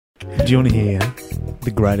Do you want to hear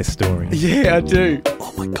the greatest story? Yeah, I do.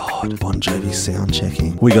 Oh my God, Bon Jovi sound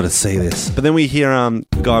checking. We got to see this. But then we hear a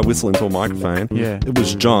guy whistling to a microphone. Yeah. It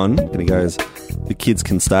was John, and he goes, "The kids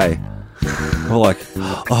can stay." We're like,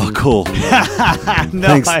 "Oh, cool."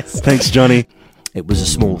 Nice. Thanks, Johnny. It was a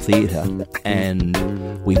small theatre,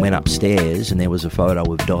 and we went upstairs, and there was a photo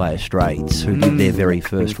of Dire Straits, who did their very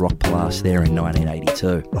first Rock Plus there in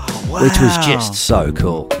 1982, which was just so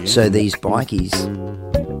cool. So these bikies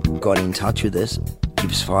got in touch with us.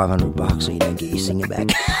 Give us $500 so you don't get your singer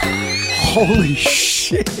back. Holy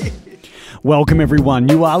shit. Welcome, everyone.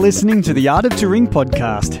 You are listening to the Art of Touring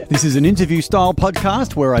podcast. This is an interview-style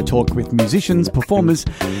podcast where I talk with musicians, performers,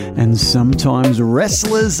 and sometimes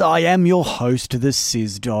wrestlers. I am your host, the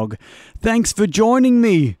Sizz Dog. Thanks for joining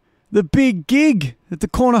me. The big gig at the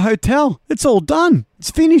Corner Hotel. It's all done.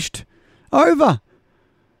 It's finished. Over.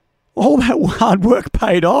 All that hard work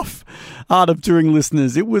paid off. Art of Touring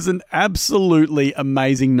listeners, it was an absolutely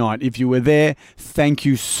amazing night. If you were there, thank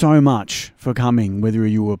you so much for coming. Whether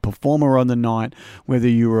you were a performer on the night, whether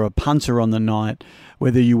you were a punter on the night,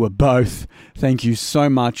 whether you were both, thank you so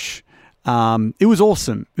much. It was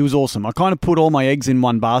awesome. It was awesome. I kind of put all my eggs in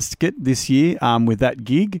one basket this year with that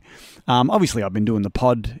gig. Obviously, I've been doing the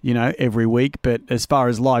pod, every week. But as far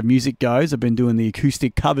as live music goes, I've been doing the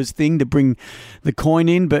acoustic covers thing to bring the coin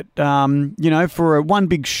in. But, for one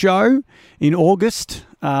big show in August,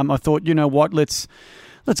 I thought, you know what, let's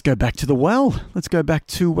go back to the well. Let's go back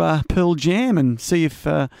to Pearl Jam and see if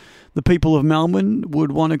the people of Melbourne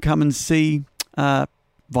would want to come and see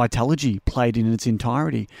Vitalogy played in its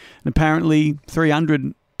entirety. And apparently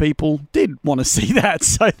 300 people did want to see that,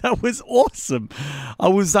 so that was awesome. I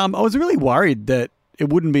was really worried that it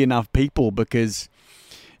wouldn't be enough people because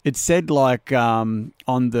it said on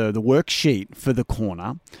the worksheet for the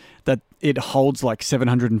corner that it holds like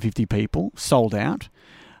 750 people sold out.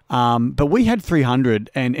 But we had 300,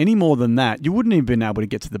 and any more than that, you wouldn't have been able to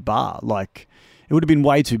get to the bar. Like, it would have been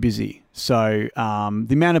way too busy. So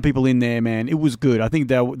the amount of people in there, man, it was good. I think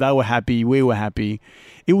they were happy. We were happy.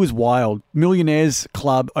 It was wild. Millionaires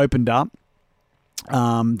Club opened up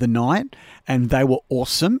the night, and they were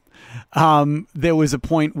awesome. There was a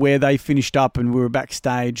point where they finished up and we were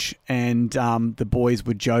backstage, and the boys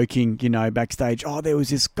were joking, backstage. Oh, there was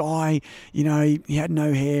this guy, he had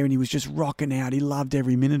no hair and he was just rocking out. He loved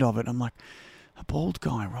every minute of it. I'm like, a bald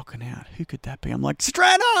guy rocking out. Who could that be? I'm like,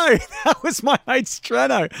 Strano! That was my mate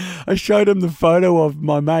Strano. I showed him the photo of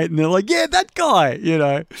my mate and they're like, yeah, that guy,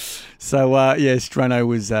 So,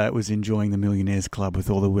 Strano was enjoying the Millionaires Club with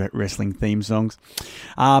all the wrestling theme songs.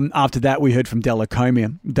 After that, we heard from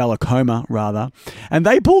Delacoma, and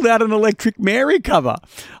they pulled out an Electric Mary cover.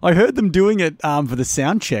 I heard them doing it for the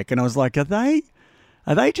sound check, and I was like, Are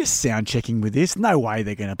they just sound checking with this? No way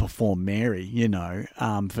they're going to perform Mary,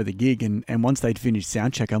 for the gig. And once they'd finished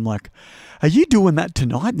sound check, I'm like, are you doing that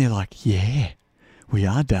tonight? And they're like, yeah, we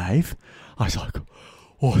are, Dave. I was like,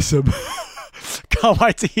 awesome. Can't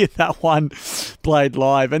wait to hear that one played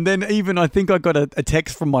live. And then even I think I got a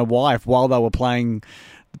text from my wife while they were playing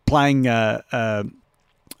the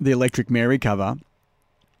Electric Mary cover.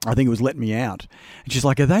 I think it was Let Me Out. And she's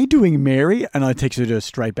like, are they doing Mary? And I texted her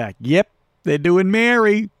straight back, yep. They're doing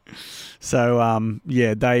Mary. So,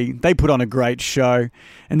 they put on a great show.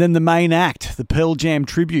 And then the main act, the Pearl Jam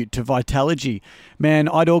tribute to Vitalogy. Man,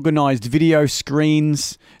 I'd organised video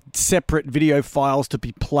screens, separate video files to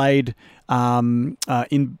be played during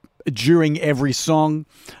every song.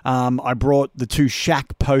 I brought the 2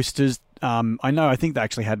 Shaq posters. I think they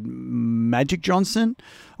actually had Magic Johnson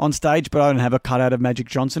on stage, but I don't have a cutout of Magic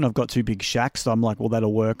Johnson. I've got 2 big Shaqs, so I'm like, well,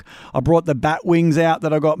 that'll work. I brought the bat wings out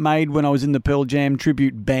that I got made when I was in the Pearl Jam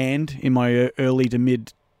tribute band in my early to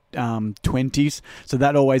mid 20s. So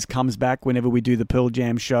that always comes back whenever we do the Pearl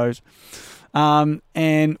Jam shows.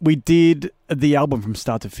 And we did the album from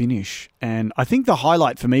start to finish. And I think the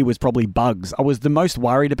highlight for me was probably Bugs. I was the most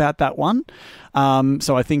worried about that one.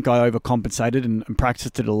 So I think I overcompensated and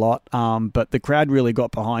practiced it a lot. But the crowd really got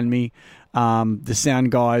behind me. The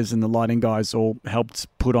sound guys and the lighting guys all helped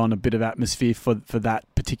put on a bit of atmosphere for that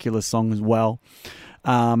particular song as well.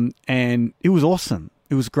 And it was awesome.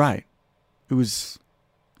 It was great. It was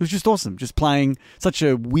just awesome. Just playing such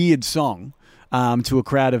a weird song to a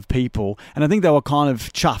crowd of people. And I think they were kind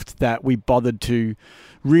of chuffed that we bothered to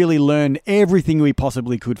really learn everything we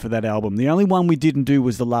possibly could for that album. The only one we didn't do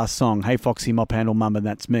was the last song, Hey Foxy Mop Handle Mum and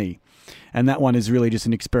That's Me. And that one is really just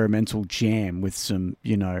an experimental jam with some,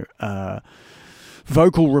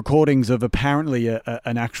 vocal recordings of apparently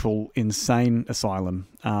an actual insane asylum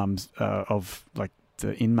of like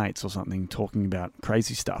the inmates or something talking about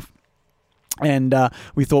crazy stuff. And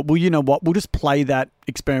we thought, well, you know what? We'll just play that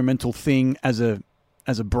experimental thing as a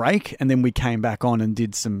break, and then we came back on and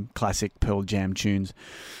did some classic Pearl Jam tunes.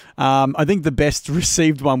 I think the best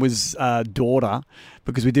received one was Daughter,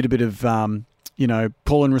 because we did a bit of,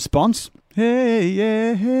 call and response. Hey,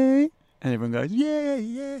 yeah, hey. And everyone goes, yeah,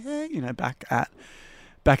 yeah, hey,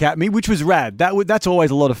 back at me, which was rad. That's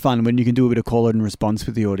always a lot of fun when you can do a bit of call and response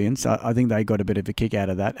with the audience. I think they got a bit of a kick out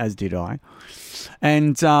of that, as did I.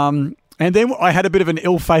 And then I had a bit of an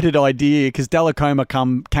ill-fated idea because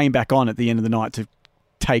Delacoma came back on at the end of the night to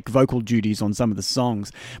take vocal duties on some of the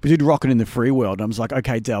songs. We did Rockin' in the Free World. I was like,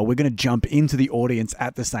 okay, Del, we're going to jump into the audience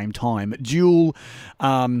at the same time. Dual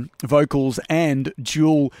vocals and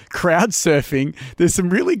dual crowd surfing. There's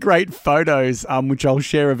some really great photos, which I'll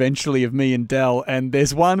share eventually, of me and Del. And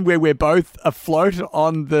there's one where we're both afloat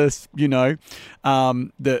on the,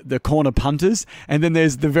 the corner punters. And then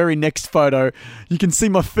there's the very next photo. You can see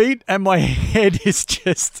my feet and my head is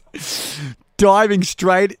just diving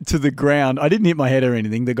straight to the ground. I didn't hit my head or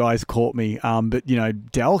anything. The guys caught me. But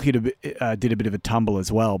Del did a bit of a tumble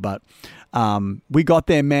as well. But we got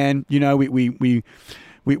there, man. We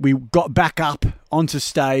got back up onto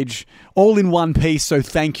stage all in one piece. So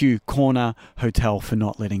thank you, Corner Hotel, for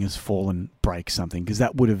not letting us fall and break something, because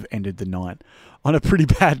that would have ended the night on a pretty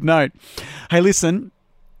bad note. Hey, listen,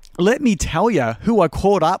 let me tell you who I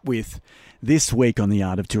caught up with this week on the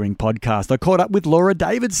Art of Touring podcast. I caught up with Laura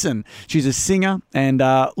Davidson. She's a singer, and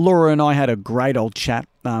Laura and I had a great old chat.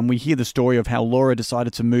 We hear the story of how Laura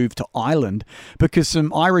decided to move to Ireland because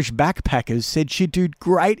some Irish backpackers said she'd do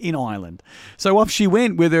great in Ireland. So off she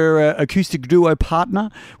went with her acoustic duo partner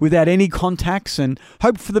without any contacts and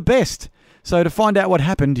hoped for the best. So to find out what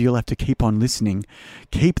happened, you'll have to keep on listening.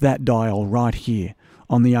 Keep that dial right here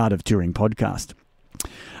on the Art of Touring podcast.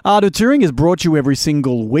 Art of Touring is brought to you every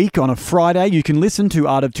single week on a Friday. You can listen to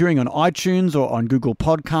Art of Touring on iTunes or on Google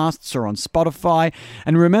Podcasts or on Spotify.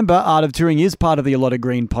 And remember, Art of Touring is part of the A Lot of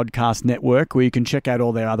Green podcast network, where you can check out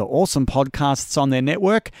all their other awesome podcasts on their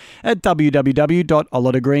network at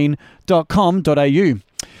www.alotofgreen.com.au.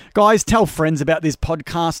 Guys, tell friends about this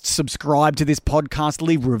podcast, subscribe to this podcast,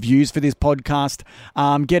 leave reviews for this podcast,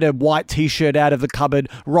 get a white t-shirt out of the cupboard,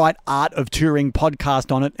 write Art of Touring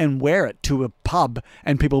podcast on it and wear it to a pub,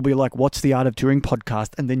 and people will be like, what's the Art of Touring podcast?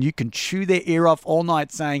 And then you can chew their ear off all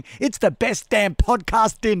night saying, it's the best damn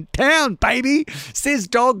podcast in town, baby. Says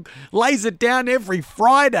Dog lays it down every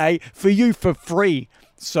Friday for you for free.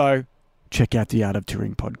 So check out the Art of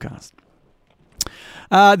Touring podcast.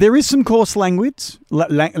 There is some coarse language.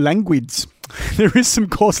 There is some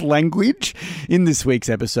coarse language in this week's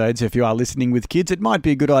episode. So if you are listening with kids, it might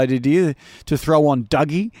be a good idea to throw on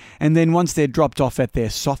Dougie. And then once they're dropped off at their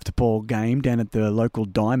softball game down at the local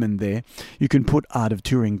Diamond there, you can put Art of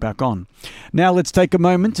Touring back on. Now let's take a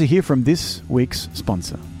moment to hear from this week's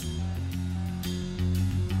sponsor.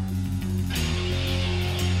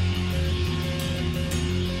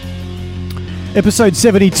 Episode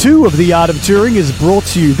 72 of The Art of Touring is brought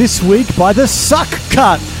to you this week by the Suck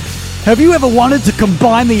Cut. Have you ever wanted to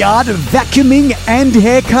combine the art of vacuuming and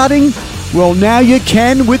hair cutting? Well, now you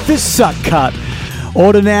can with the Suck Cut.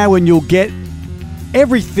 Order now and you'll get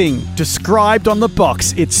everything described on the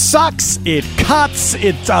box. It sucks, it cuts,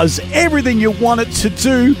 it does everything you want it to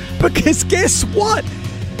do, because guess what?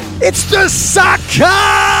 It's the Suck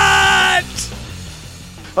Cut!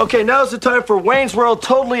 Okay, now's the time for Wayne's World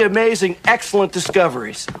Totally Amazing Excellent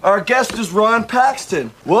Discoveries. Our guest is Ron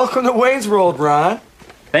Paxton. Welcome to Wayne's World, Ron.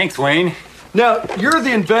 Thanks, Wayne. Now, you're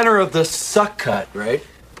the inventor of the Suck Cut, right?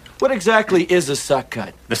 What exactly is a Suck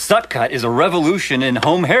Cut? The Suck Cut is a revolution in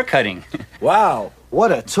home hair cutting. Wow,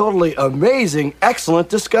 what a totally amazing, excellent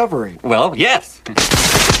discovery. Well, yes.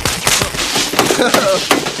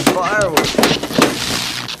 Fireworks.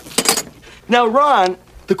 Now, Ron,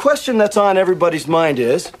 the question that's on everybody's mind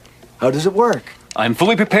is, how does it work? I'm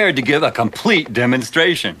fully prepared to give a complete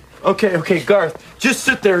demonstration. Okay, Garth, just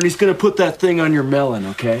sit there and he's gonna put that thing on your melon,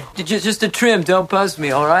 okay? Just a trim, don't buzz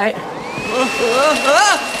me, all right? You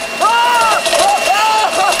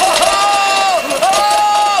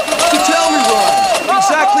tell me, Ron,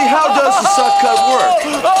 exactly how does the Suck Cut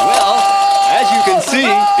work? Well, as you can see,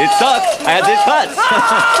 it sucks as it cuts.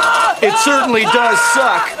 It certainly does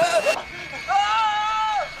suck.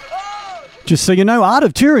 Just so you know, Art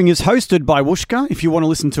of Touring is hosted by Whooshka. If you want to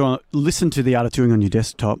listen to the Art of Touring on your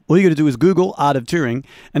desktop, all you got to do is Google Art of Touring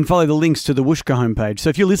and follow the links to the Whooshka homepage. So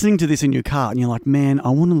if you're listening to this in your car and you're like, man, I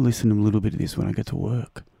want to listen to a little bit of this when I get to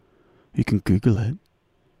work, you can Google it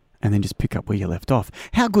and then just pick up where you left off.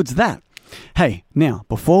 How good's that? Hey, now,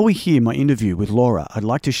 before we hear my interview with Laura, I'd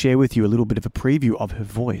like to share with you a little bit of a preview of her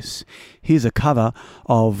voice. Here's a cover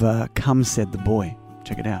of Come Said the Boy.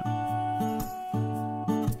 Check it out.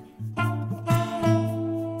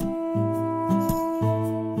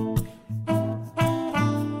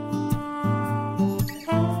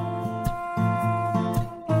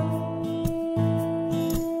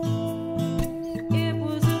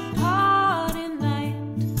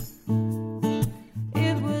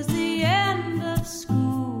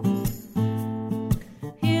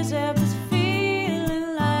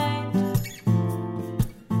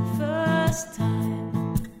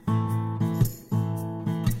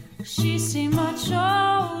 She seemed much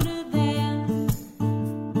older then.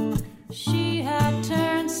 She had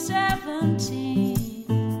turned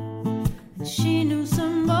 17. And she knew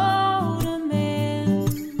some older men.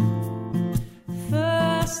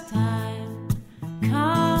 First time,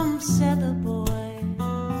 come, said the boy.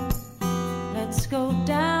 Let's go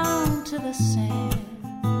down to the sand.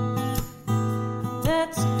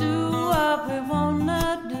 Let's do what we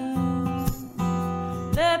wanna do.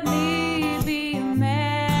 Let me be a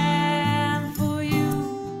man.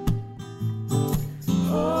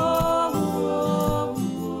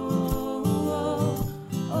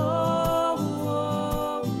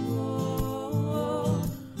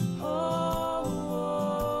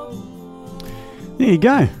 There you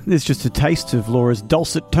go. There's just a taste of Laura's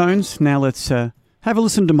dulcet tones. Now let's have a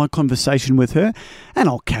listen to my conversation with her, and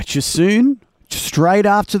I'll catch you soon, straight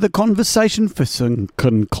after the conversation for some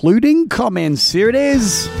concluding comments. Here it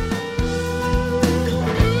is.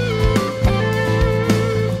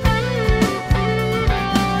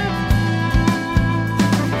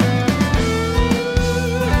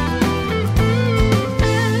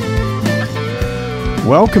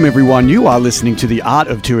 Welcome, everyone. You are listening to the Art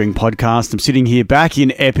of Touring podcast. I'm sitting here back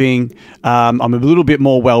in Epping. I'm a little bit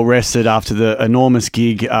more well-rested after the enormous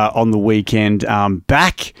gig on the weekend.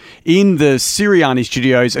 Back in the Sirianni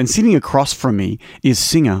studios, and sitting across from me is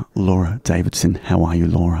singer Laura Davidson. How are you,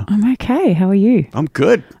 Laura? I'm okay. How are you? I'm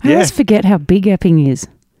good. I always forget how big Epping is.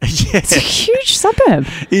 Yeah. It's a huge suburb.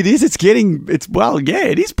 It is.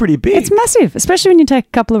 It is pretty big. It's massive, especially when you take a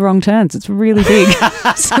couple of wrong turns. It's really big.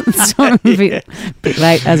 so I'm a bit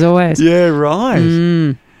late, as always. Yeah,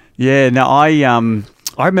 right. Yeah, no,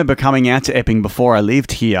 I remember coming out to Epping before I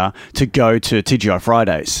lived here to go to TGI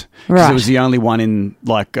Fridays. Because Right. it was the only one in,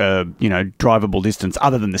 drivable distance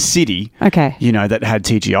other than the city, Okay. that had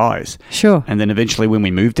TGIs. Sure. And then eventually when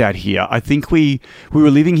we moved out here, I think we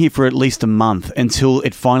were living here for at least a month until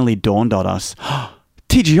it finally dawned on us,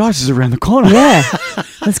 TGIs is around the corner. Yeah.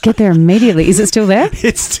 Let's get there immediately. Is it still there?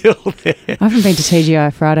 It's still there. I haven't been to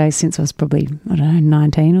TGI Fridays since I was probably,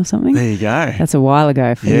 19 or something. There you go. That's a while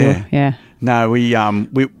ago for you. Yeah. No,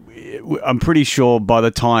 I'm pretty sure by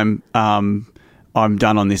the time I'm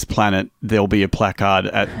done on this planet, there'll be a placard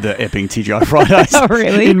at the Epping TGI Fridays. Oh,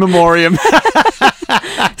 really? In memoriam.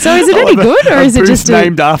 So is it any good, or is it just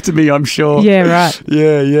named after me? I'm sure. Yeah, right.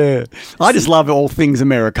 Yeah. I just love all things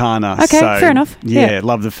Americana. Okay, so, fair enough. Yeah.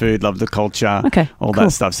 Love the food, love the culture. Okay, all cool.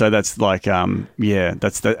 that stuff. So that's like,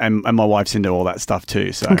 that's the, and my wife's into all that stuff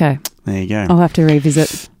too. So Okay. there you go. I'll have to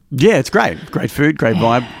revisit. Yeah, it's great. Great food, great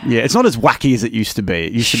vibe. Yeah, it's not as wacky as it used to be.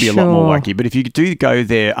 It used to be a lot more Sure. wacky. But if you do go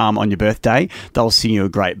there on your birthday, they'll sing you a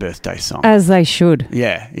great birthday song. As they should.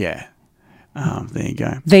 Yeah. There you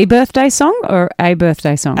go. The birthday song or a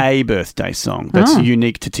birthday song? A birthday song that's Oh.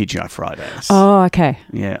 unique to TGI Fridays. Oh, okay.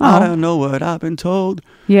 Yeah. Oh. I don't know what I've been told.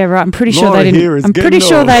 Yeah, right. I'm pretty sure Laura they here didn't. is I'm pretty getting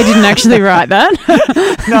sure old. they didn't actually write that.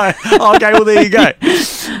 No. Okay, well, there you go.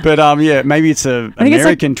 But, maybe it's a I think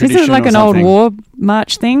American it's tradition isn't it like or an old something. war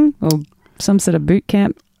march thing or some sort of boot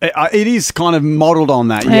camp? It is kind of modelled on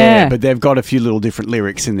that, Yeah. but they've got a few little different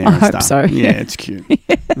lyrics in there I and hope stuff. so. Yeah, it's cute.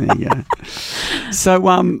 There you go. So,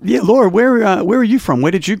 Laura, where are you from?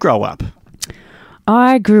 Where did you grow up?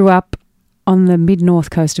 I grew up on the mid-north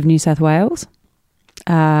coast of New South Wales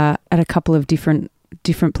at a couple of different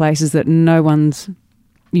places that no one's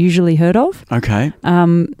usually heard of. Okay.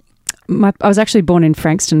 I was actually born in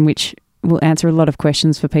Frankston, which will answer a lot of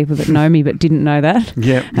questions for people that know me but didn't know that.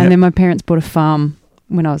 Yeah. And then my parents bought a farm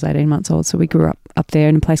when I was 18 months old, so we grew up there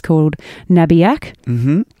in a place called Nabiac,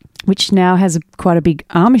 Mm-hmm. which now has quite a big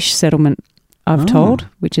Amish settlement, I've told,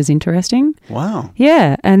 which is interesting. Wow.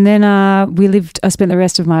 Yeah, and then I spent the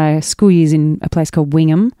rest of my school years in a place called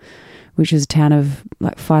Wingham, which is a town of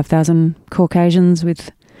like 5,000 Caucasians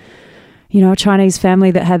with, a Chinese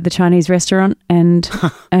family that had the Chinese restaurant and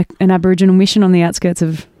an Aboriginal mission on the outskirts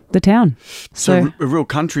of the town. So a real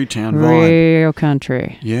country town vibe. real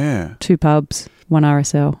country. Yeah. 2 pubs, 1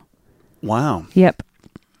 RSL. Wow. Yep.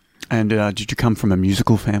 And did you come from a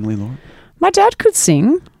musical family, Laura? My dad could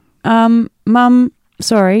sing. Mum,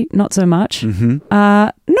 sorry, not so much. Mm-hmm.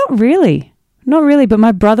 Not really. Not really. But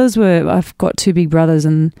my brothers I've got two big brothers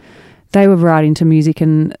and they were right into music,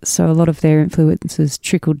 and so a lot of their influences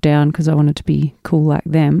trickled down because I wanted to be cool like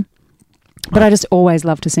them. But I just always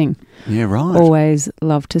loved to sing. Yeah, right. Always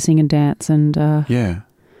loved to sing and dance. And Yeah.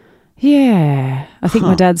 yeah, I think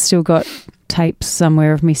my dad's still got tapes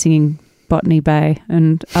somewhere of me singing Botany Bay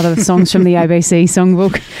and other songs from the ABC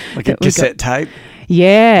songbook. Like a cassette tape?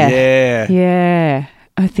 Yeah. Yeah. Yeah.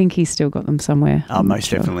 I think he's still got them somewhere. Oh, I'm not most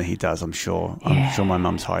sure. definitely he does, I'm sure. Yeah. I'm sure my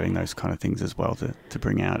mum's hiding those kind of things as well to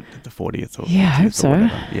bring out at the 40th or Yeah, I hope 50th so. or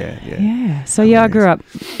whatever. Yeah. Yeah. So, yeah, I grew up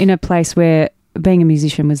in a place where being a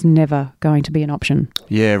musician was never going to be an option.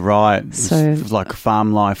 Yeah, right. It So- was like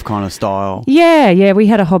farm life kind of style. Yeah. We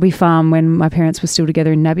had a hobby farm when my parents were still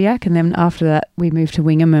together in Nabiac, and then after that we moved to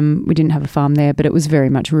Wingham, and we didn't have a farm there, but it was very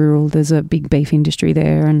much rural. There's a big beef industry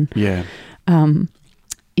there, and Yeah.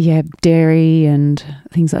 dairy and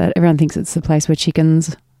things like that. Everyone thinks it's the place where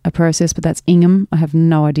chickens are processed, but that's Ingham. I have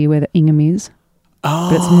no idea where the Ingham is. Oh.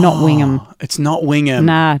 But it's not Wingham. It's not Wingham.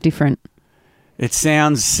 Nah, different. It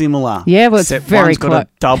sounds similar. Yeah, well, it's except very one's got a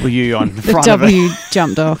W on the The front W of it.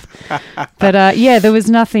 jumped off. But yeah, there was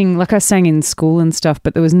nothing, like I sang in school and stuff,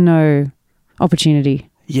 but there was no opportunity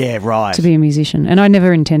Yeah, right. to be a musician. And I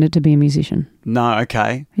never intended to be a musician. No,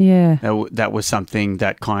 okay. Yeah. That was something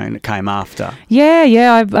that kind of came after.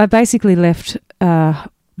 Yeah. I basically left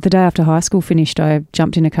the day after high school finished. I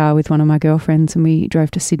jumped in a car with one of my girlfriends and we drove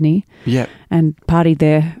to Sydney Yeah. and partied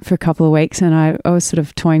there for a couple of weeks. And I was sort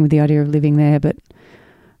of toying with the idea of living there, but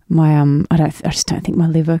my I just don't think my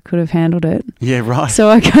liver could have handled it. Yeah, right. So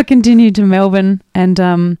I continued to Melbourne and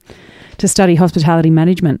to study hospitality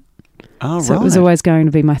management. Oh, So right. it was always going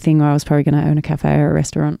to be my thing where I was probably going to own a cafe or a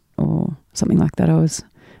restaurant or something like that.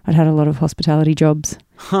 I'd had a lot of hospitality jobs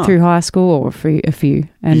through high school or a few.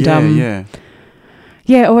 And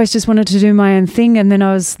yeah, always just wanted to do my own thing. And then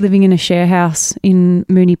I was living in a share house in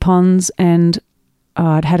Moonee Ponds, and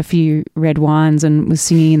I'd had a few red wines and was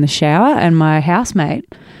singing in the shower. And my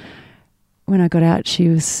housemate, when I got out,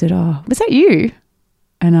 she said, "Oh, was that you?"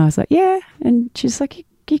 And I was like, "Yeah." And she's like,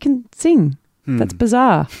 "You can sing. That's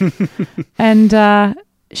bizarre." And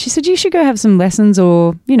she said, "You should go have some lessons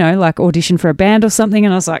or, like audition for a band or something."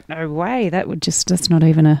 And I was like, "No way. That's not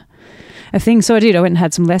even a thing." So I did. I went and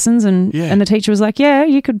had some lessons and the teacher was like, "Yeah,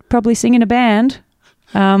 you could probably sing in a band."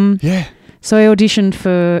 Yeah. So I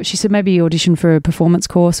auditioned she said maybe audition for a performance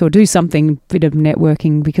course or do something, bit of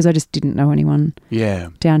networking, because I just didn't know anyone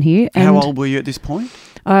down here. How And old were you at this point?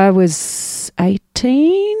 I was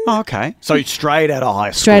 18. Oh, okay. So straight out of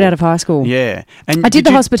high school. Straight out of high school. Yeah. And I did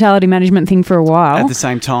the hospitality management thing for a while. at the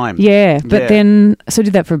same time. Yeah, but then I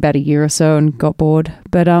did that for about a year or so and got bored.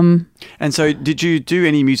 But And so did you do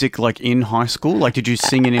any music like in high school? Like did you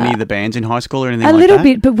sing in any of the bands in high school or anything a like little that?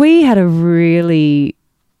 bit. But we had a really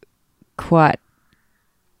quite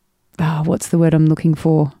what's the word I'm looking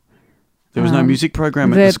for? There was no music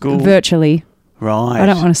program at the school? Virtually. Right. I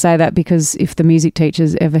don't want to say that because if the music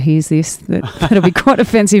teachers ever hears this, that'll be quite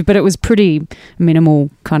offensive, but it was pretty minimal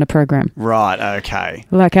kind of program. Right, okay.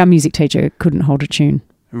 Like our music teacher couldn't hold a tune.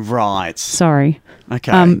 Right. Sorry.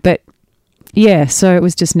 Okay. But yeah, so it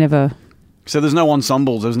was just never... So there's no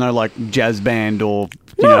ensembles, there's no like jazz band or,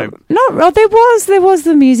 No, there was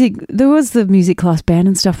the music class band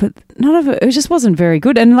and stuff, but none of it just wasn't very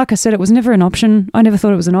good. And like I said, it was never an option. I never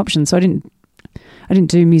thought it was an option, so I didn't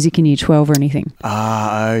do music in year 12 or anything.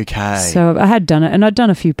 Ah, okay. So I had done it, and I'd done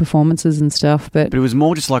a few performances and stuff, but it was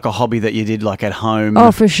more just like a hobby that you did like at home.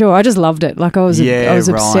 oh, for sure. I just loved it. Like I was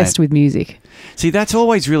obsessed with music. See, that's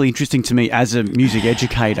always really interesting to me as a music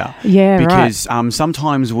educator. Yeah, because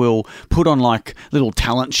sometimes we'll put on like little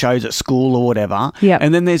talent shows at school or whatever. Yeah.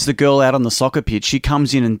 And then there's the girl out on the soccer pitch. She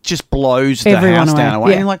comes in and just blows Everyone the house down away. away.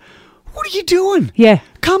 Yeah. And you're like, what are you doing? Yeah.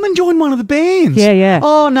 Come and join one of the bands. Yeah, yeah.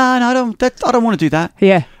 Oh, no, I don't want to do that.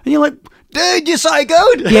 Yeah. And you're like, dude, you're so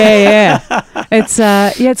good. Yeah.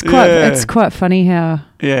 It's quite funny how...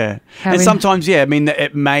 Yeah. How And we- sometimes, I mean,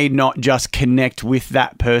 it may not just connect with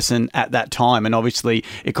that person at that time. And obviously,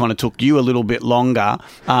 it kind of took you a little bit longer,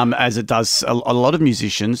 as it does a lot of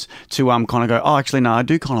musicians, to kind of go, oh, actually, no, I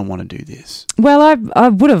do kind of want to do this. Well, I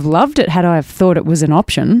would have loved it had I have thought it was an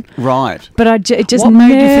option. Right. But it just What made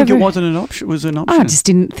you think it never- wasn't an option? Was an option? I just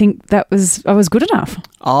didn't think I was good enough.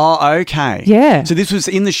 Oh, okay. Yeah. So this was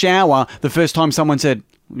in the shower the first time someone said,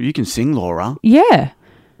 you can sing, Laura. Yeah.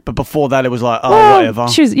 But before that, it was like, oh, Well, whatever.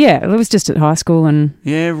 it was just at high school and...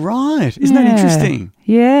 Yeah, right. Isn't that Yeah. interesting?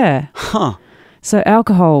 Yeah. Huh. So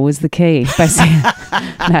alcohol was the key, basically.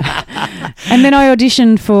 No. And then I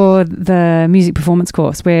auditioned for the music performance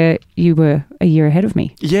course where you were a year ahead of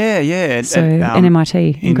me. Yeah. So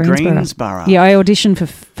NMIT in Greensboro. Yeah, I auditioned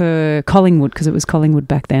for Collingwood because it was Collingwood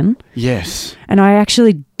back then. Yes. And I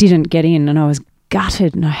actually didn't get in, and I was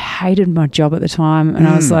gutted, and I hated my job at the time, and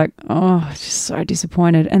I was like, oh, just so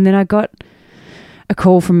disappointed. And then I got a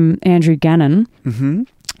call from Andrew Gannon,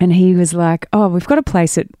 and he was like, oh, we've got a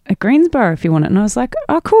place at Greensboro if you want it. And I was like,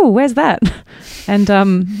 oh, cool, where's that? And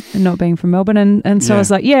not being from Melbourne. And so I was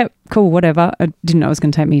like, yeah, cool, whatever. I didn't know it was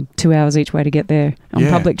going to take me 2 hours each way to get there on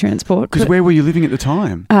public transport. Because where were you living at the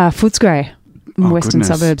time? Footscray, western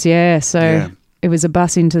suburbs, yeah. So Yeah. it was a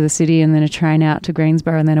bus into the city and then a train out to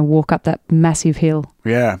Greensboro and then a walk up that massive hill.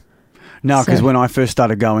 Yeah. No, because So- when I first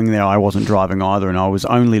started going there, I wasn't driving either, and I was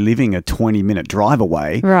only living a 20-minute drive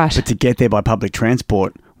away. Right. But to get there by public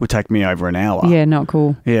transport would take me over an hour. Yeah, not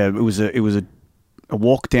cool. Yeah, it was a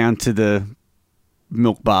walk down to the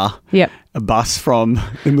milk bar. Yep. A bus from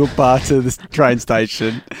the milk bar to the train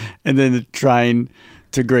station, and then the train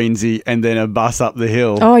to Greensey, and then a bus up the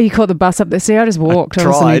hill. Oh, you caught the bus up there. See, I just walked. I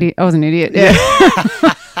was an tried. idiot. I was an idiot. Yeah.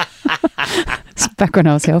 It's back when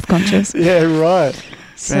I was health conscious. Yeah, right.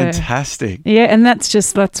 So- Fantastic. Yeah, and that's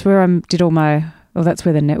where I did all my. Well, that's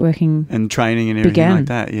where the networking And training and everything began. like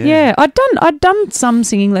that. Yeah. Yeah, I'd done some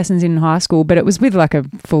singing lessons in high school, but it was with like a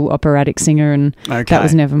full operatic singer, and Okay. that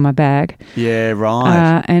was never my bag. Yeah,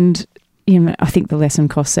 right. And I think the lesson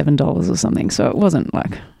cost $7 or something, so it wasn't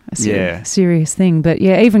like a Yeah. serious thing. But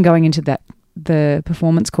yeah, even going into the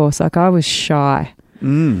performance course, like I was shy,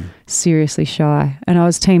 seriously shy, and I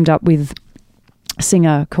was teamed up with a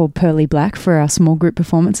singer called Pearly Black for our small group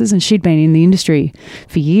performances, and she'd been in the industry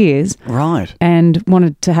for years Right. and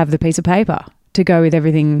wanted to have the piece of paper to go with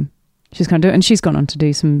everything she's going to do. And she's gone on to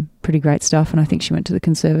do some pretty great stuff, and I think she went to the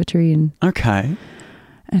conservatory and Okay.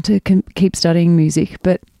 to keep studying music.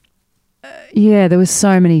 But yeah, there was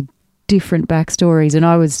so many different backstories, and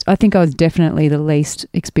I think I was definitely the least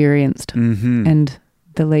experienced and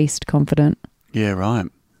the least confident. Yeah, right.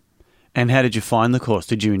 And how did you find the course?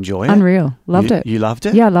 Did you enjoy it? Unreal. Loved it. You loved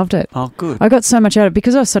it? Yeah, I loved it. Oh, good. I got so much out of it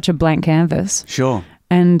because I was such a blank canvas. Sure.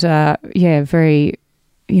 And very,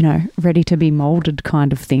 ready to be molded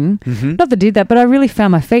kind of thing. Mm-hmm. Not that I did that, but I really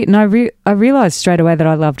found my feet, and I realised straight away that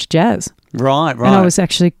I loved jazz. Right. And I was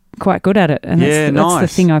actually quite good at it. And that's the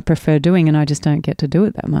nice. thing I prefer doing, and I just don't get to do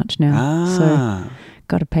it that much now. So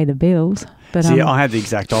got to pay the bills. But See, I had the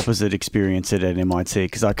exact opposite experience at MIT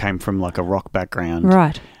because I came from like a rock background.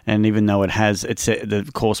 Right. And even though the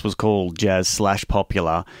course was called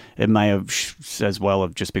jazz/popular, it may have as well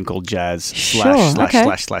have just been called jazz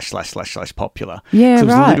 // popular. Yeah, so it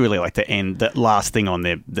was right. literally like the last thing on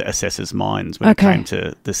the assessor's minds when it came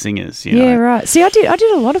to the singers. You Yeah, know? right. See, I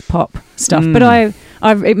did a lot of pop stuff, but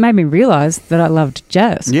it made me realise that I loved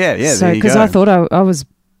jazz. Yeah, yeah. So there you because go. I thought I was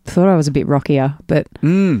a bit rockier, but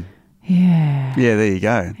yeah, there you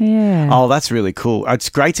go. yeah. Oh, that's really cool. It's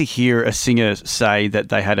great to hear a singer say that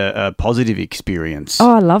they had a positive experience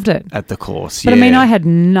Oh, I loved it. at the course. But I mean, I had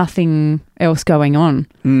nothing else going on,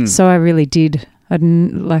 so I really did. I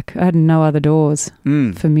had no other doors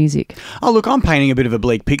for music. Oh, look, I'm painting a bit of a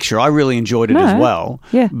bleak picture. I really enjoyed it as well.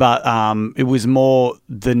 Yeah. But it was more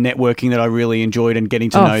the networking that I really enjoyed and getting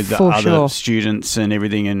to know the for other sure. students and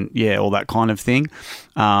everything and, all that kind of thing.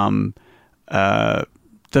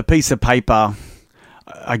 The piece of paper,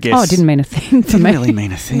 I guess. Oh, it didn't mean a thing for didn't me. really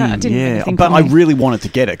mean a thing. No, it didn't mean a thing but for I me. really wanted to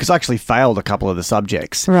get it because I actually failed a couple of the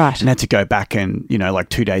subjects. Right. And had to go back and, like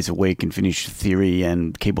 2 days a week and finish theory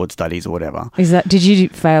and keyboard studies or whatever. Did you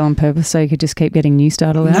fail on purpose so you could just keep getting new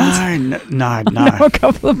start allowance? No. I know a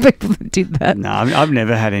couple of people that did that. No, I've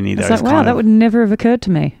never had any of It's those like, wow, that would never have occurred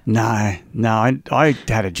to me. No, I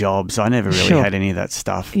had a job, so I never really Sure. had any of that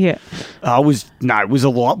stuff. Yeah. It was a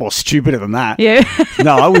lot more stupider than that. Yeah.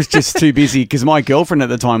 No, I was just too busy because my girlfriend at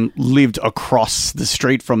the time lived across the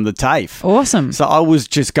street from the TAFE. Awesome. So I was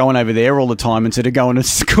just going over there all the time instead of going to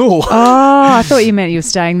school. Oh, I thought you meant you were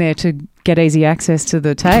staying there to get easy access to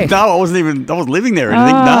the TAFE. No, I wasn't living there or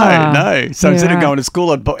anything. Ah. No. So Yeah, instead of right. going to school,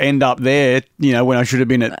 I'd end up there, when I should have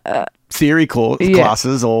been at theory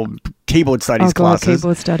classes or keyboard studies classes.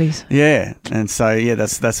 Keyboard studies. Yeah, and so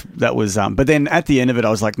that was. But then at the end of it, I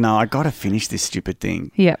was like, no, I got to finish this stupid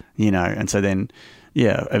thing. Yeah. And so then,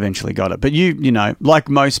 eventually got it. But you like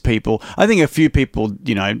most people, I think a few people,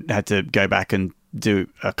 had to go back and do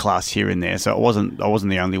a class here and there. So I wasn't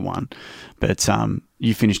the only one. But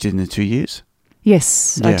you finished it in the 2 years.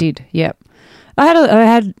 Yes, Yeah. I did. Yep. I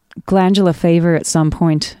had glandular fever at some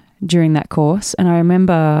point during that course, and I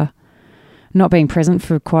remember not being present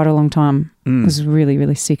for quite a long time. I was really,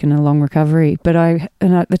 really sick and a long recovery. But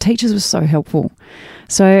the teachers were so helpful.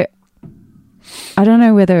 So I don't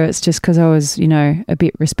know whether it's just because I was, you know, a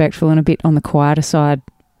bit respectful and a bit on the quieter side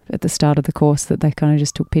at the start of the course that they kind of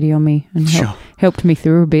just took pity on me and helped me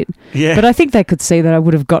through a bit. Yeah. But I think they could see that I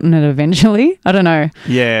would have gotten it eventually. I don't know.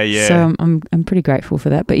 Yeah, yeah. So I'm pretty grateful for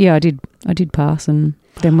that. But yeah, I did pass and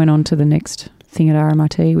then went on to the next thing at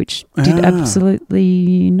RMIT, which did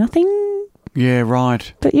absolutely nothing. Yeah,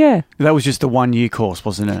 right. But yeah. That was just a 1-year course,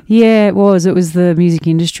 wasn't it? Yeah, it was. It was the music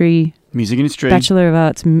industry. Bachelor of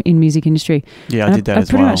Arts in Music Industry. Yeah, I did that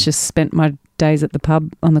as well. I pretty much just spent my days at the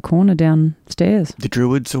pub on the corner downstairs. The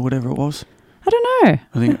Druids or whatever it was? I don't know.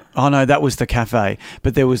 I think. Oh no, that was the cafe.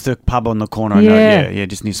 But there was the pub on the corner. I know. Yeah,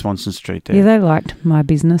 just near Swanson Street there. Yeah, they liked my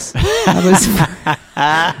business.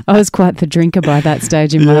 I was quite the drinker by that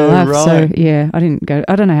stage in my life. Right. So yeah, I didn't go.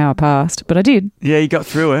 I don't know how I passed, but I did. Yeah, you got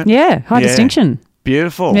through it. Yeah, high distinction.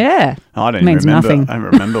 Beautiful. Yeah. I don't means remember. Nothing. I don't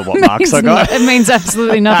remember what marks I got. It means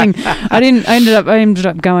absolutely nothing. I ended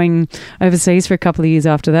up going overseas for a couple of years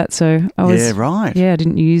after that. So I was. Yeah, right. Yeah, I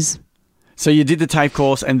didn't use. So you did the TAFE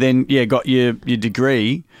course and then got your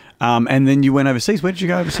degree, and then you went overseas. Where did you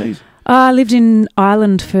go overseas? I lived in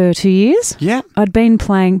Ireland for 2 years. Yeah. I'd been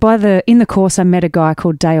playing in the course. I met a guy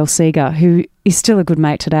called Dale Seeger, who is still a good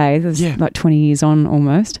mate today. There's like 20 years on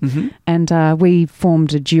almost, and we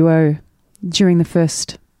formed a duo during the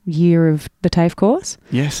first year of the TAFE course.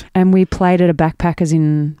 Yes. And we played at a backpackers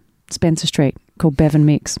in Spencer Street called Bevan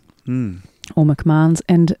Mix or McMahon's,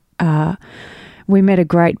 and we met a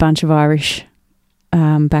great bunch of Irish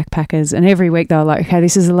backpackers, and every week they were like, okay,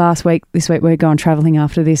 this is the last week, this week we're going travelling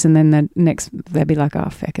after this, and then they'd be like, oh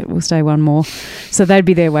feck it, we'll stay one more. So they'd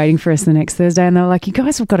be there waiting for us the next Thursday, and they were like, you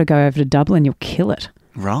guys have got to go over to Dublin, you'll kill it.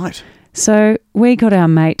 Right. So we got our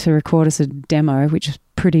mate to record us a demo, which is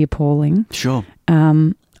pretty appalling. Sure.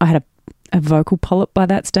 I had a vocal polyp by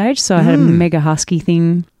that stage, so I had a mega husky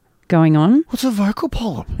thing going on. What's a vocal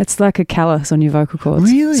polyp? It's like a callus on your vocal cords.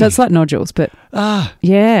 Really? So it's like nodules, but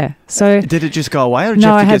yeah. So did it just go away? Or did no,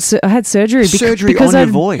 you I have had surgery because on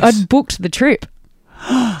your voice. I'd booked the trip.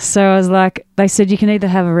 So I was like, they said you can either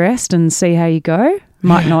have a rest and see how you go,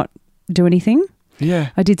 might not do anything. Yeah.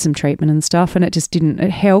 I did some treatment and stuff, and it just didn't.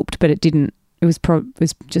 It helped, but it didn't. It was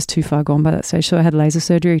just too far gone by that stage. So I had laser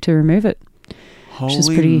surgery to remove it.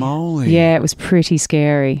 Holy moly! Yeah, it was pretty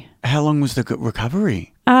scary. How long was the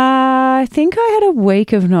recovery? I think I had a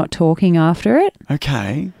week of not talking after it.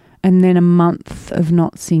 Okay. And then a month of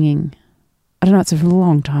not singing. I don't know, it's a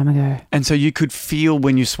long time ago. And so you could feel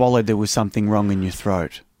when you swallowed there was something wrong in your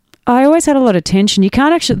throat. I always had a lot of tension. You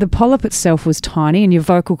can't actually, the polyp itself was tiny and your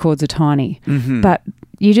vocal cords are tiny. Mm-hmm. But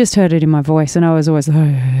you just heard it in my voice, and I was always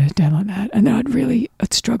down like that. And then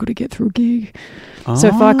I'd struggle to get through a gig. So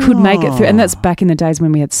if I could make it through, and that's back in the days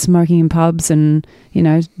when we had smoking in pubs and,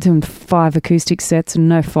 doing 5 acoustic sets and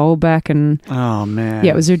no fallback, and oh man,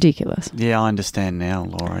 yeah, it was ridiculous. Yeah, I understand now,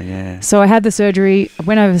 Laura. Yeah. So I had the surgery, I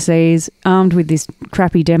went overseas, armed with this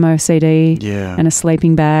crappy demo CD and a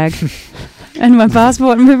sleeping bag and my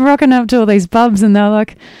passport, and we were rocking up to all these pubs, and they were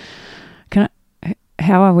like,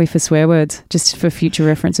 how are we for swear words? Just for future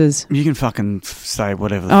references. You can fucking say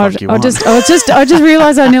whatever the fuck you want. I just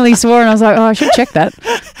realised I nearly swore, and I was like, I should check that.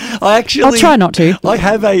 I'll try not to. I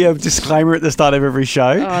have a disclaimer at the start of every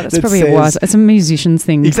show. Oh, that's probably it's a musician's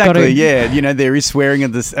thing. Exactly. Yeah. There is swearing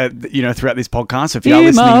at this. Throughout this podcast. So if you are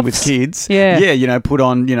listening with kids, put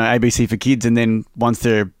on ABC for Kids, and then once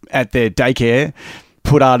they're at their daycare,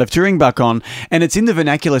 put Art of Touring back on, and it's in the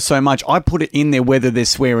vernacular so much I put it in there whether there's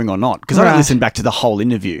swearing or not, because I don't listen back to the whole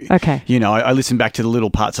interview. Okay. I listen back to the little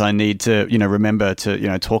parts I need to remember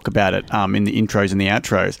to talk about it in the intros and the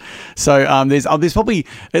outros. So there's probably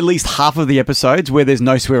at least half of the episodes where there's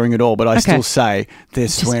no swearing at all, but I still say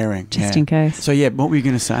there's swearing. Just in case. So what were you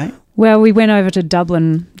going to say? Well, we went over to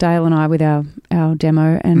Dublin, Dale and I, with our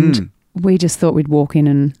demo, and we just thought we'd walk in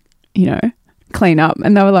and clean up,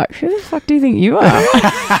 and they were like, who the fuck do you think you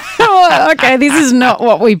are? Okay, this is not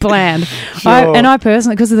what we planned. Sure. I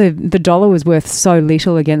personally, because the dollar was worth so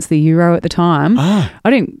little against the euro at the time, I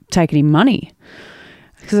didn't take any money,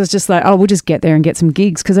 because I was just like, we'll just get there and get some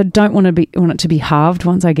gigs, because I don't want it to be halved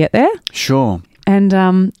once I get there. Sure.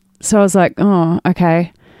 And so I was like,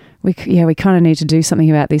 okay, we kind of need to do something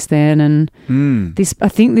about this then. And I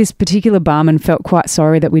think this particular barman felt quite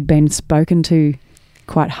sorry that we'd been spoken to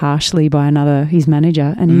quite harshly by his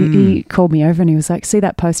manager, and he called me over and he was like, see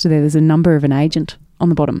that poster there's a number of an agent on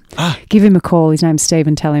the bottom. Give him a call, his name's Steve,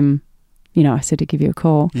 and tell him I said to give you a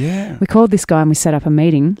call. Yeah. We called this guy and we set up a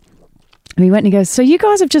meeting, and he went and he goes, so you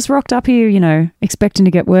guys have just rocked up here expecting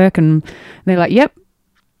to get work? And they're like, yep.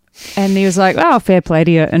 And he was like, "Oh, fair play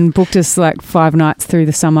to you," and booked us like 5 nights through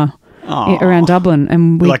the summer around Dublin.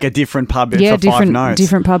 And we like a different pub for 5 nights.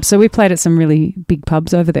 different pubs. So we played at some really big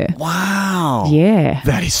pubs over there. Wow. Yeah.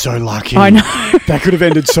 That is so lucky. I know. That could have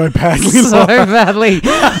ended so badly. So badly.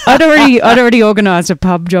 I'd already organised a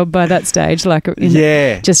pub job by that stage, like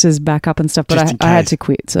just as backup and stuff. But I had to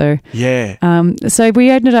quit. So so we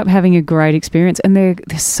ended up having a great experience, and they're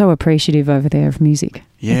so appreciative over there of music.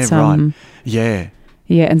 Yeah, it's, right. Yeah.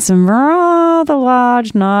 Yeah, and some rather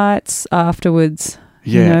large nights afterwards.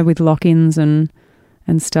 Yeah. You know, with lock-ins and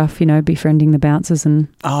stuff. You know, befriending the bouncers and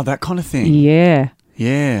that kind of thing. Yeah.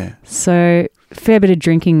 Yeah. So a fair bit of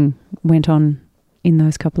drinking went on in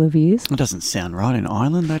those couple of years. It doesn't sound right in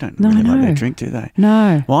Ireland. They don't really like their drink, do they?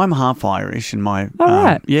 No. Well, I'm half Irish, and my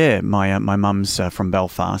right. my mum's from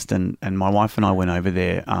Belfast, and my wife and I went over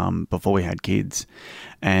there before we had kids,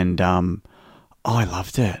 and I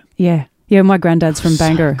loved it. Yeah. Yeah, my granddad's from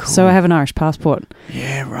Bangor, so I have an Irish passport.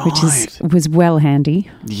 Yeah, right. Which was well handy.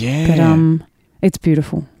 Yeah. But it's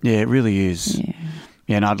beautiful. Yeah, it really is. Yeah.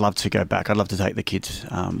 Yeah, and I'd love to go back. I'd love to take the kids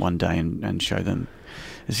one day and show them.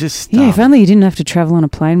 It's just... if only you didn't have to travel on a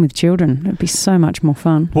plane with children. It'd be so much more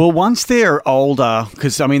fun. Well, once they're older,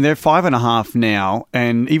 because, I mean, they're 5.5 now,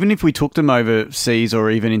 and even if we took them overseas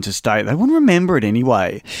or even interstate, they wouldn't remember it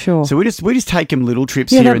anyway. Sure. So we just take them little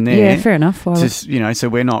trips here and there. Yeah, fair enough. Just, so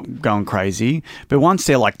we're not going crazy. But once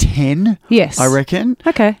they're like 10, yes, I reckon.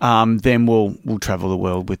 Okay. Then we'll travel the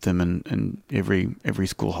world with them, and every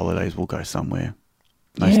school holidays we'll go somewhere.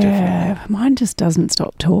 Most definitely. Mine just doesn't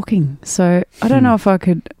stop talking. So I don't know if I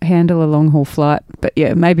could handle a long haul flight. But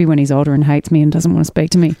yeah, maybe when he's older and hates me and doesn't want to speak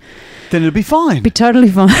to me, then it'll be fine. Be totally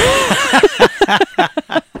fine.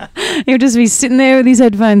 He'll just be sitting there with his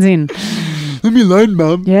headphones in. Let me alone,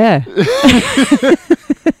 Mum. Yeah. I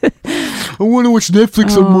want to watch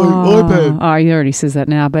Netflix on my iPad. Oh, he already says that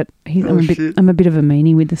now, but I'm a bit of a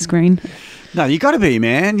meanie with the screen. No, you got to be,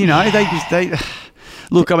 man. You know, they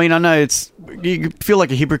look. I mean, I know you feel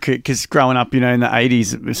like a hypocrite because growing up, in the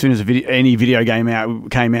 80s, as soon as any video game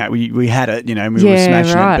came out, we had it. We were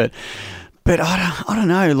smashing it. But I don't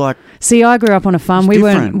know. Like, see, I grew up on a farm. We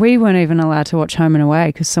weren't even allowed to watch Home and Away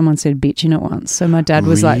because someone said bitch in it once. So my dad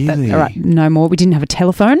was like, "All right, no more." We didn't have a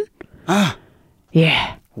telephone.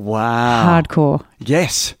 Yeah. Wow. Hardcore.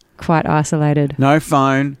 Yes. Quite isolated. No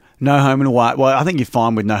phone. No Home and Away. Well, I think you're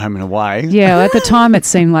fine with no Home and Away. Yeah, at the time it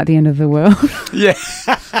seemed like the end of the world. Yeah.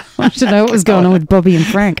 I wanted to know what was going on with Bobby and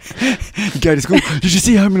Frank. You go to school. Did you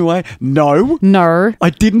see Home and Away? No. I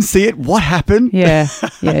didn't see it. What happened? Yeah.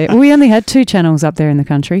 Well, we only had 2 channels up there in the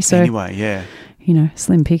country. So anyway, yeah.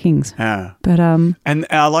 Slim pickings. Yeah. But and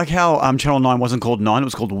I like how Channel 9 wasn't called 9, it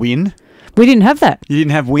was called Win. We didn't have that. You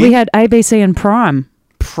didn't have Win? We had ABC and Prime.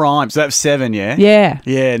 So that's 7, yeah? Yeah.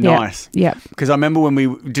 Yeah, nice. Yeah. Because I remember when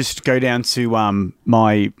we just go down to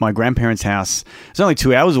my grandparents' house, it's only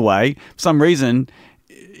 2 hours away. For some reason,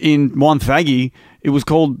 in Wonthaggi, it was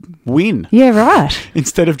called Win. Yeah, right.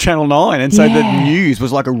 Instead of Channel 9. And so the news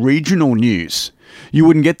was like a regional news. You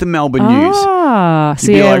wouldn't get the Melbourne news. Ah,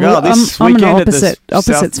 so you'd be like, this I'm weekend an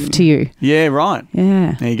opposites to you. Yeah, right.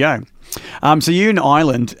 Yeah. There you go. So you're in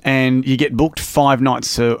Ireland and you get booked 5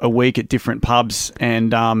 nights a week at different pubs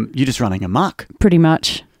and you're just running amok. Pretty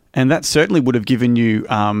much. And that certainly would have given you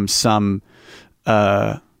some,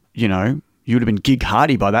 you would have been gig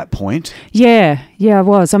hardy by that point. Yeah, I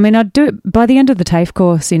was. I mean, I'd do it by the end of the TAFE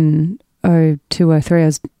course in 0203. I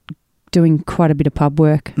was doing quite a bit of pub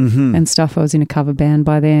work and stuff. I was in a cover band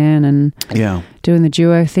by then and doing the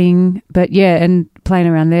duo thing. But yeah, and playing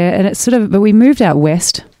around there. And it's but we moved out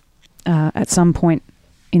west at some point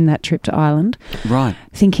in that trip to Ireland. Right.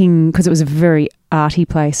 Thinking, because it was a very arty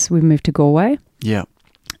place, we moved to Galway. Yeah.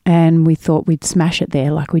 And we thought we'd smash it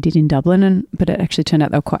there like we did in Dublin, but it actually turned out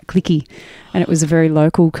they were quite cliquey and it was a very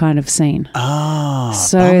local kind of scene. Ah,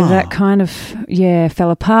 so bummer. that kind of, fell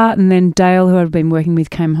apart. And then Dale, who I'd been working with,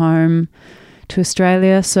 came home to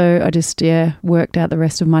Australia. So I just, worked out the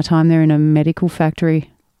rest of my time there in a medical factory.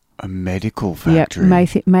 A medical factory?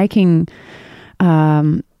 Yeah, making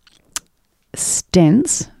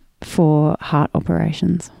stents for heart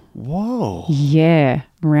operations. Whoa. Yeah,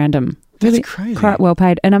 random. That's really crazy. Quite well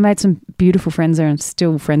paid. And I made some beautiful friends there and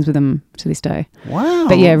still friends with them to this day. Wow.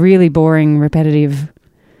 But yeah, really boring, repetitive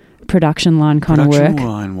production line kind of work. Production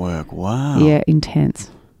line work, wow. Yeah,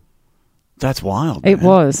 intense. That's wild. It man.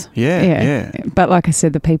 was. Yeah. But like I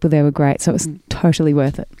said, the people there were great, so it was totally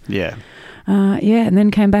worth it. Yeah. And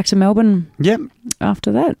then came back to Melbourne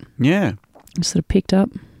after that. Yeah. Just sort of picked up.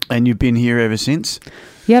 And you've been here ever since?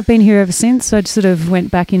 Yeah, I've been here ever since. I sort of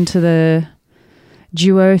went back into the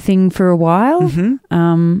duo thing for a while,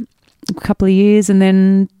 a couple of years, and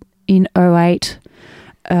then in 2008,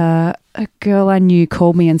 a girl I knew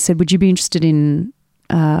called me and said, would you be interested in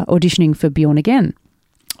auditioning for Bjorn Again?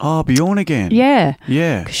 Oh, Bjorn Again. Yeah.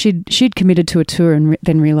 Yeah. She'd committed to a tour and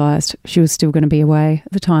then realised she was still going to be away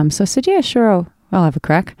at the time. So I said, yeah, sure, I'll have a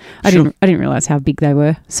crack. I didn't realise how big they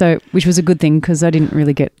were, which was a good thing because I didn't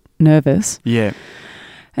really get nervous. Yeah.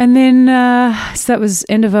 And then, so that was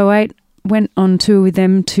end of 2008, went on tour with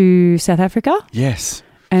them to South Africa. Yes.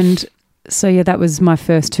 And so, yeah, that was my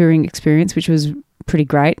first touring experience, which was pretty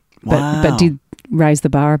great, but did raise the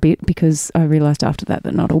bar a bit because I realised after that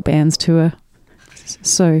not all bands tour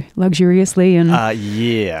so luxuriously. And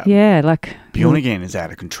yeah. Yeah, like... Bjorn Again is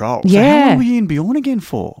out of control. Yeah. So how long were you in Bjorn Again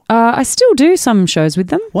for? I still do some shows with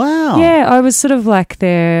them. Wow. Yeah, I was sort of like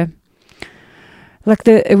it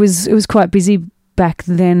was quite busy back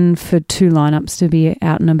then for two lineups to be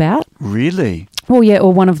out and about. Really? Well, yeah,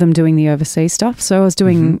 or one of them doing the overseas stuff. So I was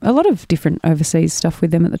doing a lot of different overseas stuff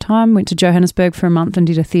with them at the time. Went to Johannesburg for a month and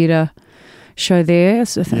did a theatre show there.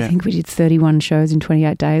 So I think we did 31 shows in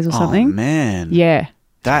 28 days or something. Oh, man. Yeah.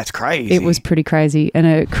 That's crazy. It was pretty crazy and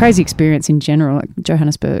a crazy experience in general. Like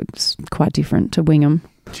Johannesburg's quite different to Wingham.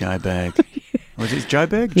 Joburg. Was it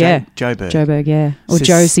Joburg? Yeah. Joburg. Joburg, yeah. Or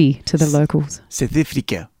Josie to the locals. South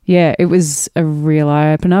Africa. Yeah, it was a real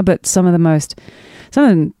eye-opener, but some of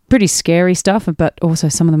the pretty scary stuff, but also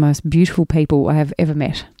some of the most beautiful people I have ever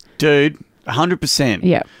met. Dude, 100%.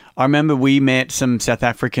 Yeah. I remember we met some South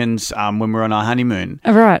Africans when we were on our honeymoon.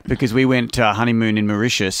 Oh, right. Because we went to a honeymoon in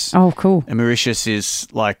Mauritius. Oh, cool. And Mauritius is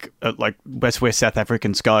like that's where South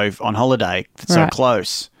Africans go on holiday. It's so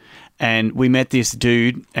close. And we met this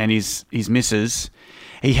dude and his missus.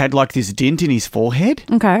 He had like this dent in his forehead.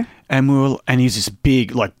 Okay. And he's this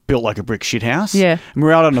big, like built like a brick shit house. Yeah. And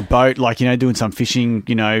we're out on a boat, like, doing some fishing,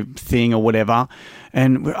 thing or whatever.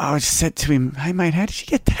 And I said to him, hey, mate, how did you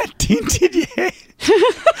get that dent in your head?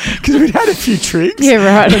 Because we'd had a few drinks. Yeah,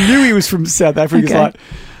 right. And I knew he was from South Africa. He's Okay. like,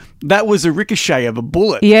 that was a ricochet of a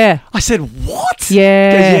bullet. Yeah. I said, what?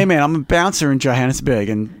 Yeah. He goes, yeah, man, I'm a bouncer in Johannesburg.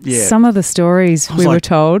 And yeah. Some of the stories we were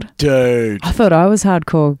told. Dude. I thought I was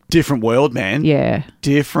hardcore. Different world, man. Yeah.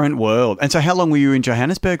 Different world. And so how long were you in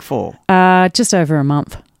Johannesburg for? Just over a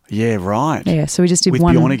month. Yeah, right. Yeah, so we just did With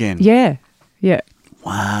one. Bjorn Again. Yeah. Yeah.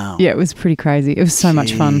 Wow. Yeah, it was pretty crazy. It was so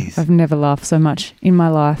much fun. Jeez. I've never laughed so much in my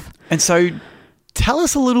life. And so tell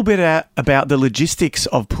us a little bit about the logistics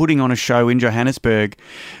of putting on a show in Johannesburg.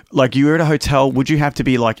 Like, you were at a hotel. Would you have to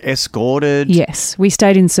be, like, escorted? Yes. We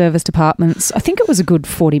stayed in serviced apartments. I think it was a good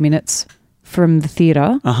 40 minutes from the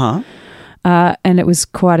theatre. Uh-huh. And it was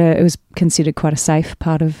considered quite a safe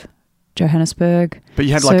part of Johannesburg. But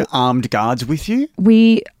you had, like, armed guards with you?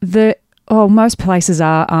 Most places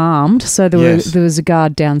are armed. So there was a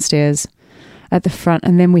guard downstairs at the front.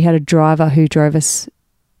 And then we had a driver who drove us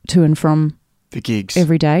to and from the gigs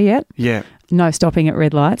every day. Yeah. No stopping at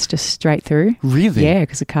red lights, just straight through. Really? Yeah,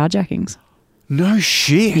 because of carjackings. No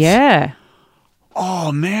shit. Yeah.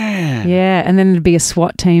 Oh, man. Yeah, and then there'd be a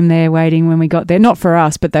SWAT team there waiting when we got there. Not for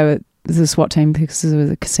us, but there was a SWAT team because there was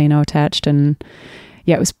a casino attached, and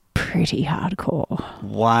yeah, it was pretty hardcore.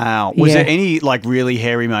 Wow. Was there any, like, really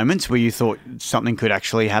hairy moments where you thought something could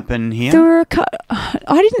actually happen here? There were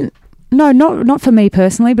not for me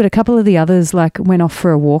personally, but a couple of the others, like, went off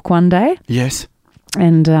for a walk one day. Yes.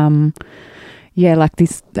 And,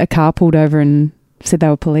 a car pulled over and said they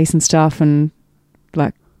were police and stuff and,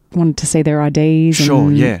 like, wanted to see their IDs. Sure,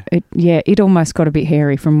 and yeah. It almost got a bit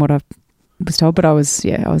hairy from what I was told, but I was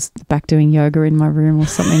back doing yoga in my room or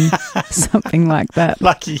something, something like that.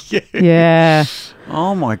 Lucky you. Yeah.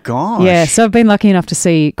 Oh, my gosh. Yeah, so I've been lucky enough to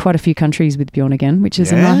see quite a few countries with Bjorn Again, which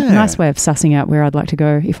is a nice way of sussing out where I'd like to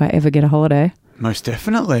go if I ever get a holiday. Most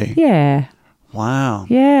definitely. Yeah. Wow.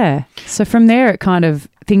 Yeah. So from there,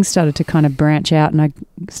 things started to kind of branch out, and I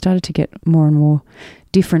started to get more and more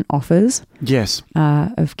different offers. Yes.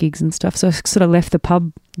 Of gigs and stuff. So I sort of left the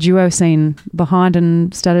pub duo scene behind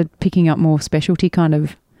and started picking up more specialty kind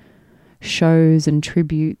of shows and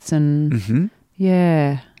tributes and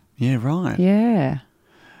yeah. Yeah, right. Yeah.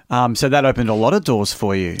 So that opened a lot of doors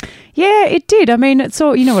for you. Yeah, it did. I mean, it's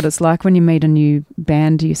all, you know what it's like when you meet a new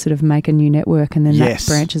band, you sort of make a new network and then that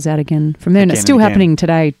branches out again from there. And it's still happening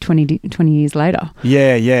today, 20 years later.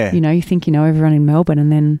 Yeah, yeah. You know, you think you know everyone in Melbourne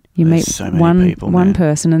and then you meet one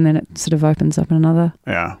person and then it sort of opens up another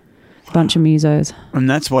bunch of musos. And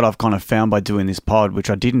that's what I've kind of found by doing this pod, which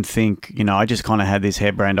I didn't think, I just kind of had this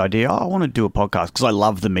harebrained idea, I want to do a podcast because I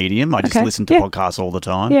love the medium. I just listen to podcasts all the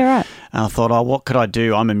time. Yeah, right. And I thought, what could I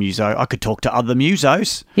do? I'm a muso. I could talk to other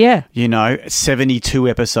musos. Yeah. 72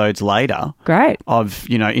 episodes later. Great. I've,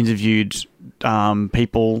 interviewed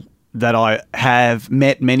people that I have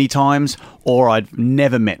met many times or I'd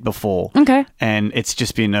never met before. Okay. And it's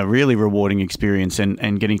just been a really rewarding experience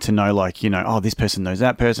and getting to know, like, you know, oh, this person knows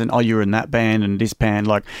that person. Oh, you were in that band and this band.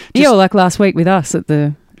 Like, Yeah, well, like last week with us at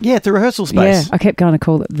the... Yeah, at the rehearsal space. Yeah, I kept going to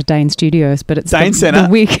call it the Dane Studios, but it's Dane the Centre.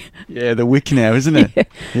 Wick. Yeah, the Wick now, isn't it?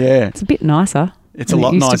 Yeah. It's a bit nicer. It's a than it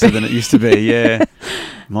lot used to nicer be. than it used to be, yeah.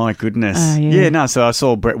 My goodness. Yeah. No, so I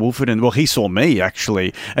saw Brett Wolford and, well, he saw me,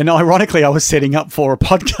 actually. And ironically, I was setting up for a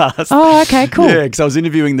podcast. Oh, okay, cool. Yeah, because I was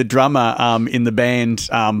interviewing the drummer in the band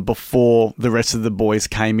before the rest of the boys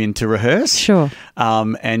came in to rehearse. Sure.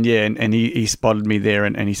 And he spotted me there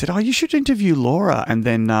and he said, oh, you should interview Laura. And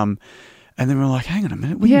then we're like, hang on a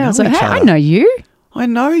minute, we I know was like, each hey, other. I know you. I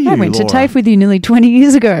know you, I went Laura. to TAFE with you nearly 20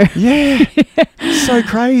 years ago. Yeah. So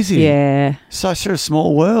crazy. Yeah. Such a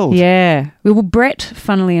small world. Yeah. Well, Brett,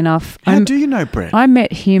 funnily enough. How do you know Brett? I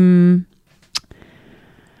met him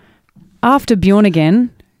after Bjorn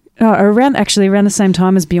Again. Around the same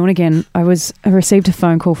time as Bjorn Again, I received a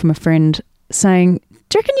phone call from a friend saying,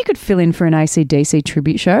 do you reckon you could fill in for an AC/DC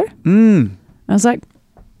tribute show? I was like,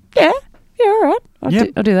 yeah, all right.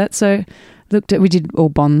 I'll do that. So we did all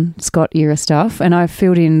Bon Scott era stuff, and I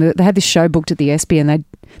filled in. They had this show booked at the ESPY, and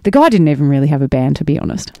the guy didn't even really have a band, to be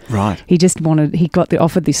honest. Right. He just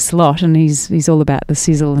offered this slot, and he's all about the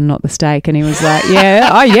sizzle and not the steak, and he was like,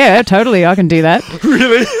 yeah, totally, I can do that.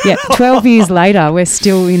 Really? Yeah. 12 years later, we're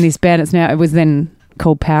still in this band. It was then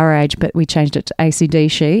called Power Age, but we changed it to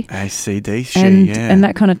AC/DC. AC/DC, yeah. And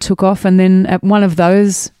that kind of took off, and then at one of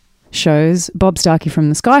those shows, Bob Starkey from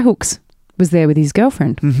the Skyhooks was there with his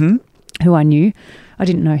girlfriend. Mm-hmm. Who I knew. I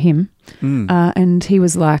didn't know him. And he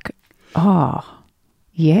was like, oh,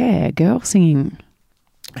 yeah, girl singing.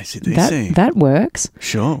 AC/DC. That works.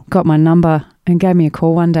 Sure. Got my number and gave me a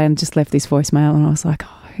call one day and just left this voicemail, and I was like,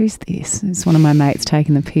 oh, who's this? It's one of my mates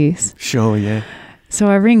taking the piss. Sure, yeah. So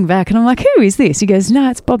I ring back and I'm like, who is this? He goes,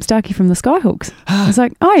 no, it's Bob Starkey from the Skyhooks. I was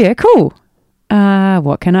like, oh, yeah, cool.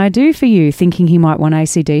 What can I do for you? Thinking he might want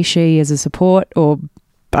AC/DC as a support, or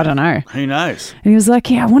I don't know. Who knows? And he was like,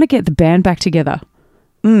 yeah, I want to get the band back together.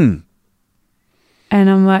 And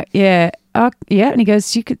I'm like, yeah. And he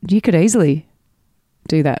goes, you could easily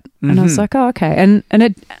do that. And I was like, oh, okay. And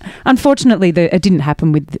it, unfortunately, it didn't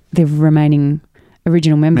happen with the remaining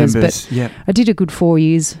original members. But yep. I did a good 4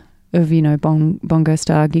 years of, Bongo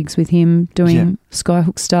Star gigs with him, doing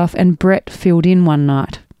Skyhook stuff. And Brett filled in one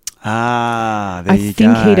night. There you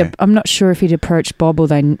go. I think I'm not sure if he'd approached Bob or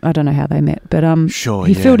I don't know how they met, but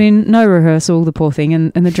he filled in, no rehearsal, the poor thing,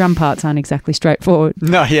 and the drum parts aren't exactly straightforward.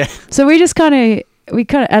 No, yeah. So we just kind of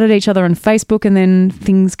added each other on Facebook, and then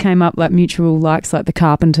things came up like mutual likes, like the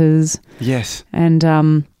Carpenters. Yes.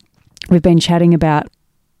 And we've been chatting about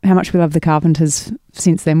how much we love the Carpenters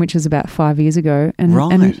since then, which was about 5 years ago.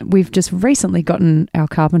 And we've just recently gotten our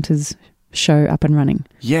Carpenters show up and running.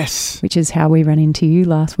 Yes. Which is how we ran into you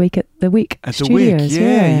last week at the Wick Studios. The Wick,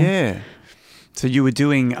 yeah. So you were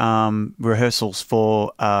doing rehearsals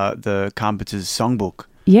for the Carpenters songbook.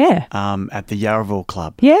 Yeah. At the Yarraville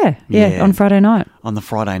Club. Yeah, on Friday night. On the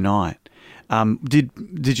Friday night.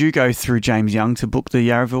 Did you go through James Young to book the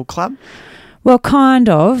Yarraville Club? Well, kind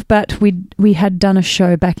of, but we had done a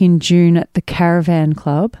show back in June at the Caravan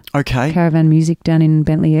Club. Okay. Caravan Music down in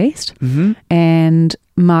Bentley East. Mm-hmm. And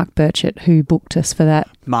Mark Burchett, who booked us for that,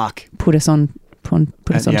 put us on.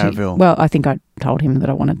 Put us on Yarraville. Well, I think I told him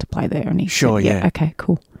that I wanted to play there, and he said, yeah. Okay,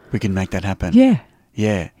 cool. We can make that happen. Yeah.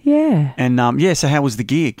 Yeah. Yeah. And so how was the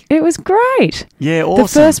gig? It was great. Yeah, awesome. The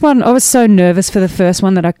first one, I was so nervous for the first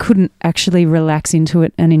one that I couldn't actually relax into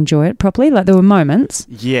it and enjoy it properly. Like, there were moments.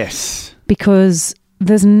 Yes. Because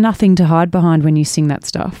there's nothing to hide behind when you sing that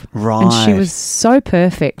stuff. Right. And she was so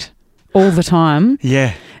perfect all the time.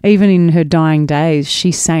 Yeah. Even in her dying days,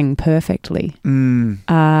 she sang perfectly.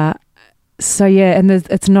 So, yeah, and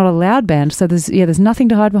it's not a loud band, so there's nothing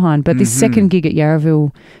to hide behind. But this second gig at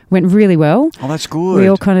Yarraville went really well. Oh, that's good. We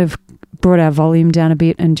all kind of brought our volume down a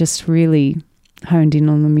bit and just really honed in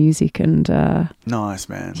on the music. And nice,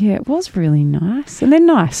 man. Yeah, it was really nice. And they're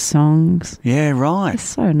nice songs. Yeah, right. They're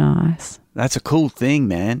so nice. That's a cool thing,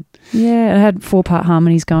 man. Yeah, I had 4-part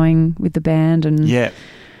harmonies going with the band. And yeah.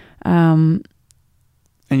 And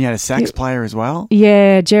you had a sax player as well?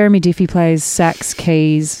 Yeah, Jeremy Diffie plays sax,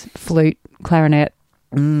 keys, flute, clarinet,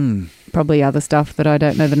 probably other stuff that I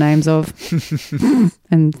don't know the names of,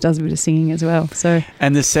 and does a bit of singing as well. So,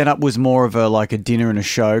 and the setup was more of a dinner and a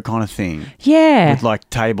show kind of thing. Yeah, with like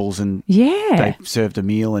tables and they served a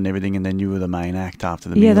meal and everything, and then you were the main act after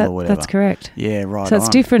the meal or whatever. That's correct. Yeah, right. So it's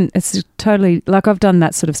different. It's totally like I've done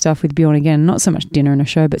that sort of stuff with Bjorn Again. Not so much dinner and a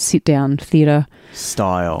show, but sit down theatre.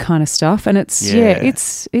 style. kind of stuff, and it's Yeah.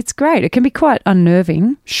 it's great. It can be quite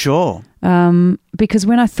unnerving Sure. because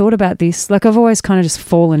when I thought about this, like I've always kind of just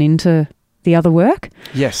fallen into the other work.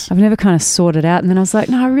 Yes. I've never kind of sorted out, and then I was like,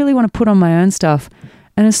 no, I really want to put on my own stuff.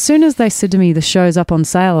 And as soon as they said to me the show's up on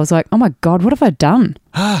sale, I was like, oh my God, what have I done?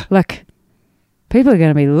 Like, people are going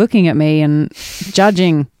to be looking at me and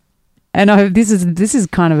judging, and this is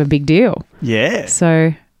kind of a big deal. Yeah.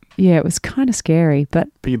 So yeah, it was kind of scary, but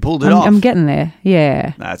But you pulled it off. I'm getting there.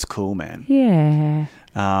 Yeah, That's cool, man. yeah.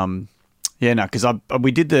 Yeah, no, because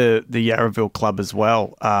we did the Yarraville Club as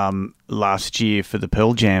well last year for the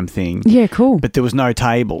Pearl Jam thing. Yeah, cool. But there was no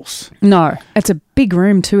tables. No, it's a big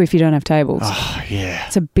room too if you don't have tables. Oh, yeah.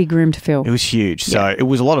 It's a big room to fill. It was huge. So it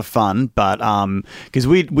was a lot of fun, but because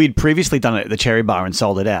we'd previously done it at the Cherry Bar and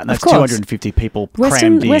sold it out. And that's course. 250 people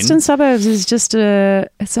crammed in. Western Suburbs is just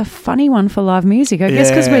it's a funny one for live music. I guess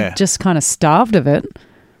because we're just kind of starved of it.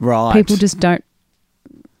 Right. People just don't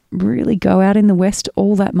really go out in the West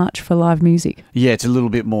all that much for live music. Yeah, it's a little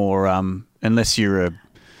bit more, unless you're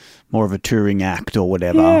more of a touring act or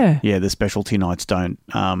whatever. Yeah. The specialty nights don't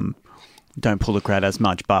pull the crowd as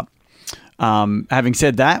much. But having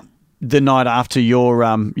said that, the night after your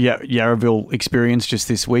Yarraville experience just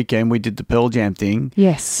this weekend, we did the Pearl Jam thing.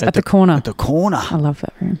 Yes, at the corner. At the corner. I love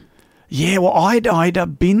that room. Yeah, well,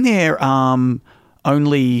 I'd been there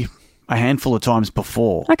only a handful of times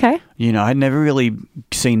before. Okay. You know, I'd never really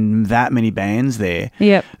seen that many bands there.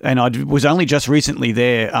 Yep. And I was only just recently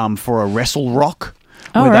there for a Wrestle Rock,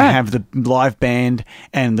 Oh, where right. they have the live band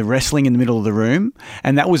and the wrestling in the middle of the room.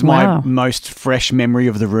 And that was my Wow. most fresh memory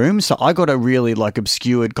of the room. So I got a really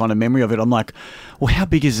obscured kind of memory of it. I'm like, well, how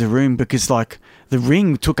big is the room? Because the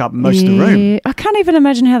ring took up most of the room. I can't even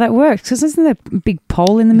imagine how that works because isn't there a big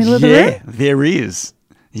pole in the middle of the room? Yeah, there is.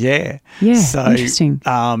 Yeah. Yeah, So, interesting.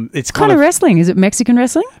 It's Kind of wrestling. Is it Mexican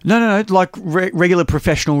wrestling? No, like regular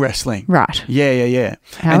professional wrestling. Right. Yeah.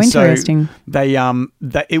 How And interesting. So they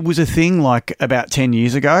it was a thing about 10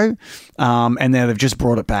 years ago, and now they've just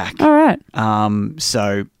brought it back. All right.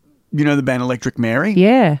 So you know the band Electric Mary?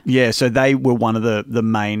 Yeah. Yeah. So they were one of the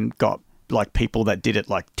main people that did it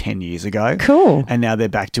 10 years ago. Cool. And now they're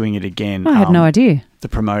back doing it again. I had no idea. The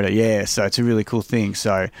promoter, yeah. So it's a really cool thing.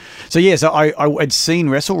 So I had seen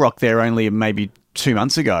Wrestle Rock there only maybe 2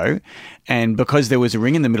 months ago, and because there was a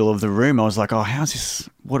ring in the middle of the room, I was like, oh, how's this?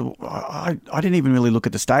 What? I didn't even really look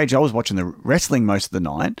at the stage. I was watching the wrestling most of the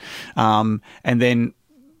night, and then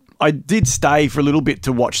I did stay for a little bit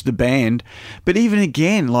to watch the band. But even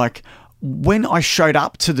again, when I showed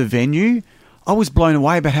up to the venue, I was blown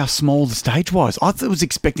away about how small the stage was. I was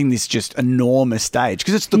expecting this just enormous stage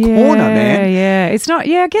because it's the corner, man. Yeah, it's not.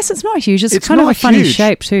 Yeah, I guess it's not huge. It's kind of not a funny huge.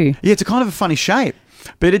 shape too. Yeah, it's a kind of a funny shape.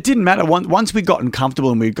 But it didn't matter. Once we'd gotten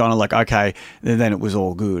comfortable and we'd gone okay, then it was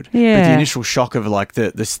all good. Yeah. But the initial shock of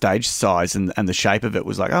the stage size and the shape of it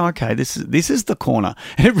was oh, okay, this is the corner.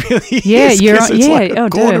 And it really Yeah, is. you're 'cause right. it's Yeah, like a oh,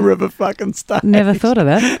 corner dude. of a fucking stage. Never thought of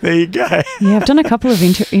that. There you go. Yeah, I've done a couple of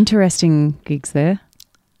interesting gigs there.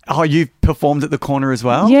 Oh, you've performed at the corner as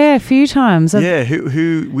well? Yeah, a few times. Yeah,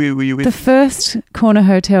 who were you with? The first Corner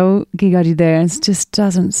Hotel gig I did there, and it's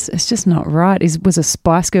just not right. It was a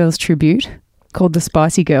Spice Girls tribute called the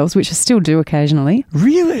Spicy Girls, which I still do occasionally.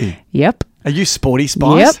 Really? Yep. Are you Sporty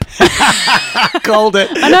Spice? Yep. Called it.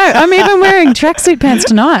 I know. I'm even wearing tracksuit pants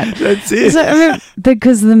tonight. That's it.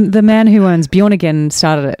 Because the man who owns Bjorn Again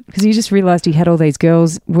started it because he just realised he had all these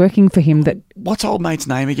girls working for him. What's old mate's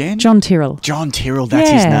name again? John Tyrrell. John Tyrrell, that's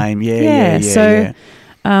his name. Yeah. So,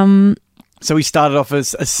 So we started off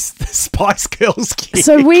as a Spice Girls gig.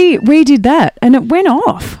 So we did that, and it went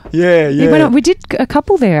off. Yeah. It went off. We did a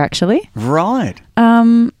couple there actually. Right.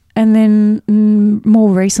 And then more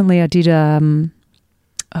recently, I did a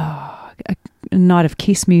night of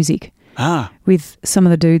Kiss music with some of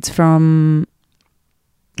the dudes from.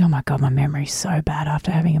 Oh my God, my memory's so bad after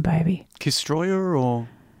having a baby. Kistroyer or?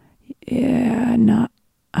 Yeah, no.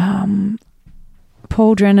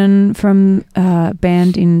 Paul Drennan from a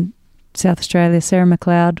band in South Australia, Sarah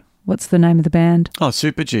McLeod. What's the name of the band? Oh,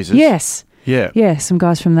 Super Jesus. Yes. Yeah. Yeah, some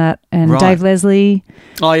guys from that. And Right. Dave Leslie.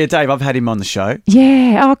 Oh, yeah, Dave. I've had him on the show.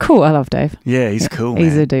 Yeah. Oh, cool. I love Dave. Yeah, he's cool,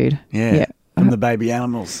 He's man. a dude. Yeah. Yeah. From the Baby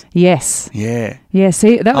Animals. Yes. Yeah. Yeah,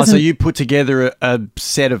 see, that was so you put together a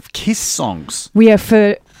set of Kiss songs. we are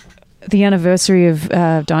for the anniversary of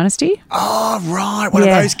Dynasty. Oh, right. One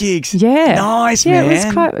Yeah. of those gigs. Yeah. Nice, yeah,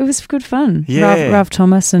 man. it was good fun. Yeah. Rav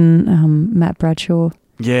Thomas and Matt Bradshaw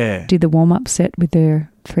Yeah. did the warm-up set with their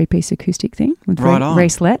three-piece acoustic thing with Right on.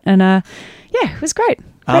 Reese Lett. And yeah, it was great.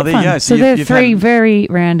 Oh, Great there fun. you go. So they're you've three had- very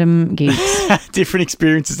random gigs. Different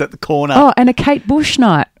experiences at the corner Oh, and a Kate Bush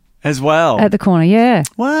night as well. at the corner, yeah.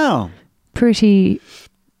 Wow. pretty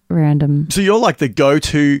random. So you're like the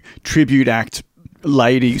go-to tribute act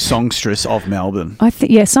lady songstress of Melbourne. I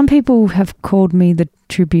think, yeah, some people have called me the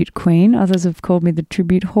tribute queen. Others have called me the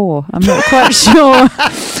tribute whore. I'm not quite sure.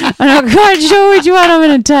 I'm not quite sure which one I'm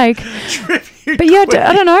going to take. But yeah,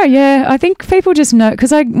 I don't know. Yeah, I think people just know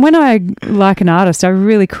because when I like an artist, I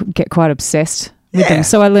really get quite obsessed with them.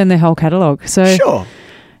 So I learn their whole catalogue. So Sure.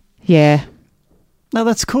 Yeah. No,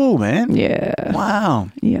 that's cool, man. Yeah. Wow.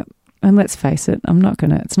 Yep. And let's face it,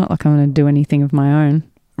 it's not like I'm going to do anything of my own.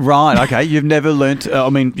 Right. Okay. You've never learnt.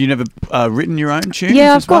 You never written your own tunes.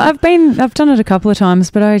 Yeah, as well? I've done it a couple of times,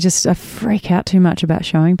 but I freak out too much about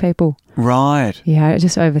showing people. Right. Yeah, I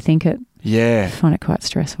just overthink it. Yeah. I find it quite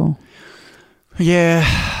stressful. Yeah.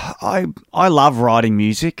 I love writing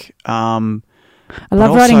music. I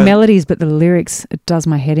love writing melodies, but the lyrics, it does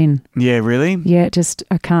my head in. Yeah. Really. Yeah.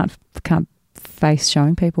 I can't face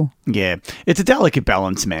showing people. Yeah. It's a delicate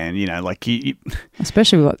balance, man. You know, like you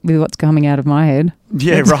especially with what's coming out of my head.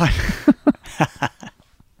 Yeah. Right.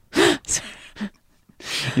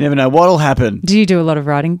 You never know what'll happen. Do you do a lot of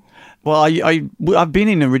writing? Well, I've been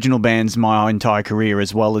in original bands my entire career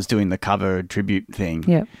as well as doing the cover tribute thing.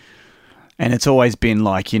 Yeah. And it's always been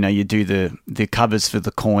like, you know, you do the covers for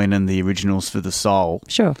the coin and the originals for the soul.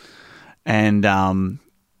 Sure. And,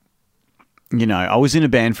 you know, I was in a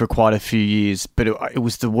band for quite a few years, but it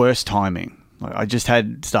was the worst timing. Like, I just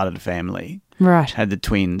had started a family. Right. Had the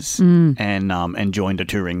twins and joined a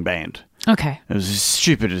touring band. Okay. It was the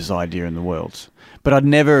stupidest idea in the world. But I'd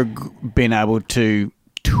never been able to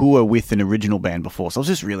tour with an original band before, so I was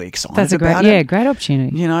just really excited about it. Great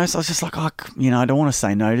opportunity. You know, so I was just like, I don't want to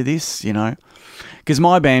say no to this, you know. Because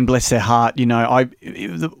my band, bless their heart, you know,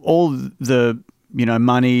 all the you know,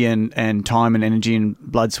 money and time and energy and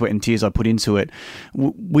blood, sweat and tears I put into it,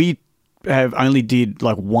 we have only did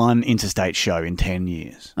like one interstate show in 10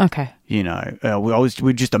 years. Okay. You know,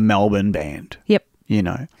 we're just a Melbourne band. Yep. You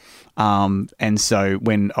know. And so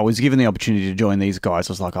when I was given the opportunity to join these guys,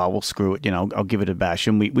 I was like, oh, well, screw it. You know, I'll give it a bash.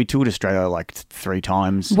 And we toured Australia like 3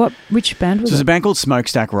 times. Which band was it? So there's a band called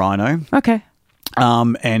Smokestack Rhino. Okay.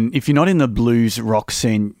 And if you're not in the blues rock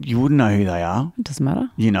scene, you wouldn't know who they are. It doesn't matter.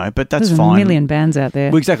 You know, but that's there's fine. There's a million bands out there.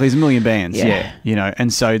 Well, exactly. There's a million bands. Yeah. Yeah. You know,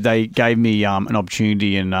 and so they gave me an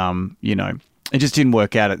opportunity and, you know, it just didn't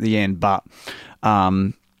work out at the end. But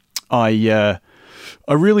I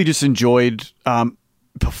really just enjoyed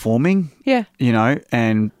performing, you know,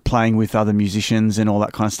 and playing with other musicians and all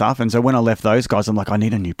that kind of stuff. And so when I left those guys, I'm like, I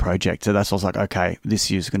need a new project. So that's why I was like, okay,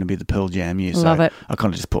 this year's going to be the Pearl Jam year. Love so it. I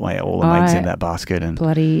kind of just put all the eggs in that basket. And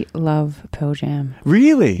bloody love Pearl Jam.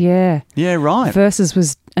 Really? Yeah. Yeah, right. Versus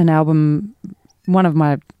was an album,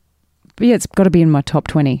 it's got to be in my top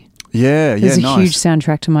 20. Yeah, There's nice. a huge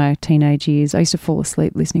soundtrack to my teenage years. I used to fall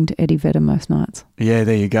asleep listening to Eddie Vedder most nights. Yeah,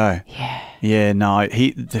 there you go. Yeah. Yeah, no,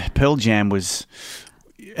 the Pearl Jam was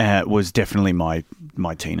definitely my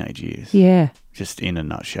teenage years. Yeah. Just in a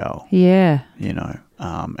nutshell. Yeah. You know,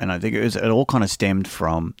 and I think it all kind of stemmed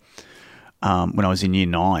from when I was in year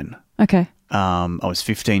 9. Okay. I was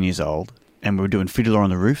 15 years old and we were doing Fiddler on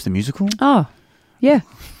the Roof, the musical. Oh, yeah.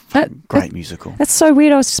 Great musical. That's so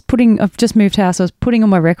weird. I've just moved house. I was putting all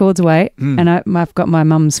my records away and I've got my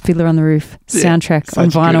mum's Fiddler on the Roof soundtrack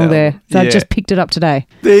on vinyl there. So I just picked it up today.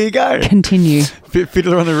 There you go. Continue.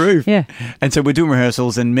 Fiddler on the Roof. Yeah. And so we're doing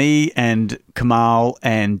rehearsals and me and Kamal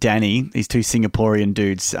and Danny, these 2 Singaporean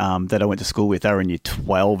dudes that I went to school with, they were in year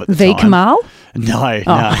 12 at the time. Kamal? No.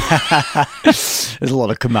 There's a lot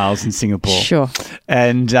of Kamals in Singapore. Sure.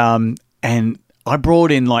 And I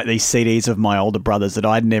brought in like these CDs of my older brothers that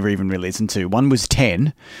I'd never even really listened to. One was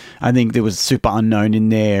 10. I think there was Super Unknown in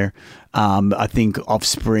there. I think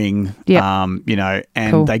Offspring, you know,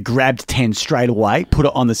 and cool. They grabbed 10 straight away, put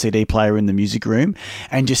it on the CD player in the music room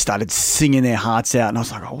and just started singing their hearts out. And I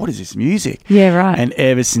was like, oh, what is this music? Yeah, right. And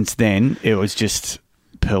ever since then, it was just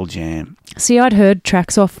Pearl Jam. See, I'd heard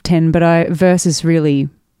tracks off 10, but Versus really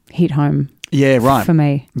hit home. Yeah, right. For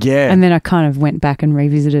me. Yeah. And then I kind of went back and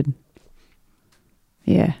revisited.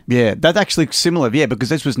 Yeah. Yeah, that's actually similar, because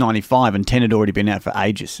this was 95 and 10 had already been out for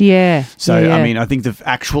ages. Yeah. So, yeah. I mean, I think the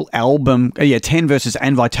actual album, 10 Versus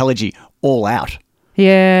and Vitalogy, all out.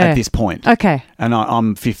 Yeah. At this point. Okay. And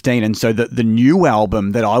I'm 15, and so the new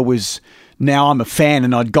album that I'm a fan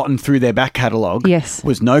and I'd gotten through their back catalogue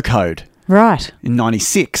was No Code. Right. In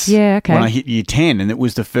 96. Yeah, okay. When I hit year 10, and it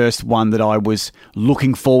was the first one that I was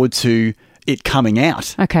looking forward to it coming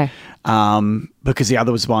out. Okay. Because the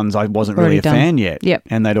other ones I wasn't already really a done. fan yet. Yep.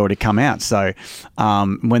 And they'd already come out. So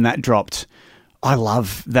when that dropped, I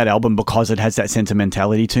love that album because it has that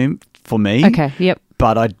sentimentality for me. Okay, yep.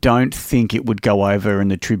 But I don't think it would go over in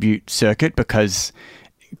the tribute circuit because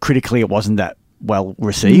critically it wasn't that well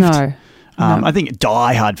received. No. No. I think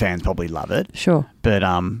die-hard fans probably love it. Sure. But,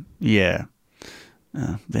 yeah.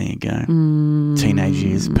 There you go. Teenage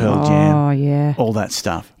Years, Pearl Jam. Oh, yeah. All that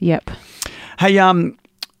stuff. Yep. Hey,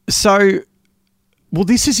 so, well,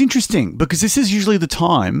 this is interesting because this is usually the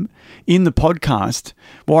time in the podcast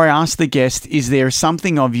where I ask the guest, is there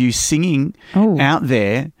something of you singing out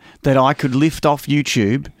there that I could lift off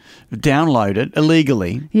YouTube, download it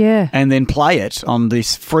illegally, and then play it on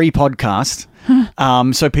this free podcast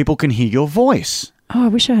so people can hear your voice? Oh, I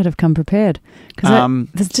wish I had have come prepared because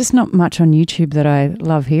there's just not much on YouTube that I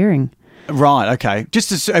love hearing. Right, okay.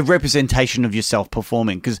 Just as a representation of yourself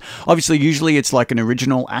performing, because obviously usually it's like an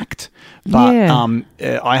original act, but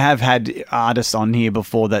I have had artists on here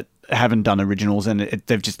before that haven't done originals and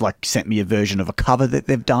they've just like sent me a version of a cover that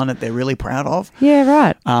they've done that they're really proud of. Yeah,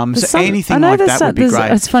 right. So anything like that would be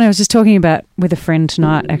great. It's funny, I was just talking about with a friend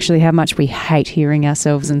tonight actually how much we hate hearing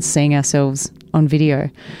ourselves and seeing ourselves on video.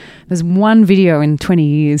 There's one video in 20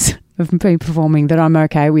 years of me performing that I'm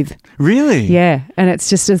okay with. Really? Yeah, and it's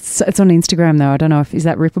on Instagram though. I don't know is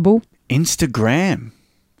that rippable? Instagram?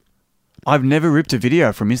 I've never ripped a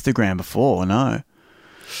video from Instagram before, no.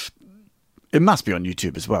 It must be on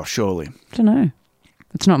YouTube as well, surely. I don't know.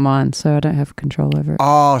 It's not mine, so I don't have control over it.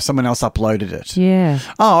 Oh, someone else uploaded it. Yeah.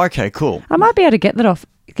 Oh, okay, cool. I might be able to get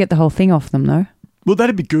the whole thing off them though. Well,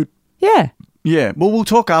 that'd be good. Yeah. Yeah. Well, we'll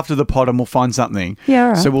talk after the pod and we'll find something. Yeah, all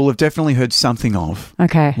right. So we'll have definitely heard something of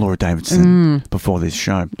Laura Davidson before this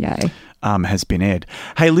show has been aired.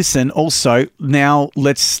 Hey, listen, also, now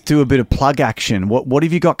let's do a bit of plug action. What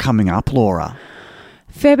have you got coming up, Laura?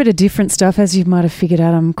 Fair bit of different stuff. As you might have figured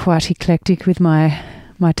out, I'm quite eclectic with my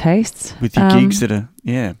tastes. With your gigs that are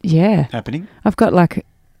happening? I've got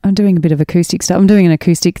I'm doing a bit of acoustic stuff. I'm doing an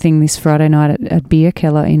acoustic thing this Friday night at Beer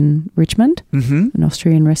Keller in Richmond, an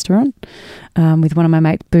Austrian restaurant, with one of my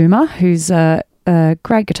mates, Boomer, who's a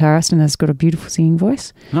great guitarist and has got a beautiful singing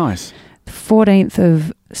voice. Nice. The 14th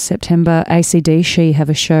of September, ACDC have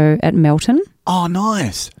a show at Melton. Oh,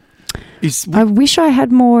 nice. I wish I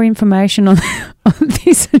had more information on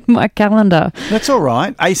this in my calendar. That's all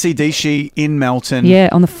right. ACDC in Melton. Yeah,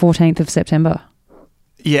 on the 14th of September.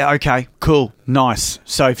 Yeah, okay, cool, nice.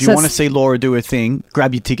 So if you want to see Laura do her thing,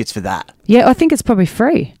 grab your tickets for that. Yeah, I think it's probably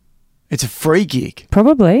free. It's a free gig?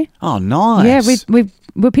 Probably. Oh, nice. Yeah, we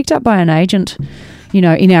were picked up by an agent, in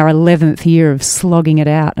our 11th year of slogging it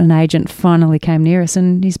out. An agent finally came near us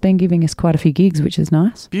and he's been giving us quite a few gigs, which is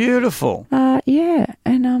nice. Beautiful. Yeah,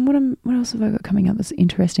 and what else have I got coming up that's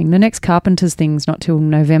interesting? The next Carpenters thing's not till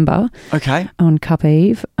November. Okay. On Cup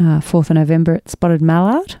Eve, 4th of November at Spotted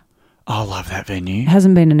Mallard. I love that venue. It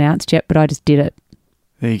hasn't been announced yet, but I just did it.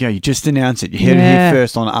 There you go. You just announced it. You heard it here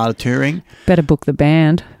first on Art of Touring. Better book the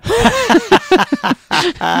band.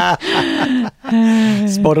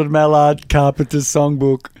 Spotted Mallard Carpenter's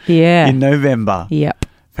Songbook. Yeah. In November. Yep.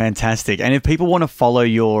 Fantastic. And if people want to follow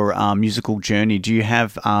your musical journey, do you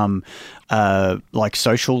have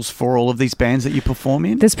socials for all of these bands that you perform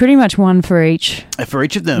in? There's pretty much one for each. For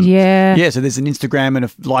each of them? Yeah. Yeah, so there's an Instagram and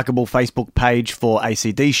a likeable Facebook page for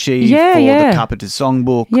ACDC, the Carpenter's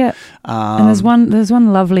Songbook. Yeah. And there's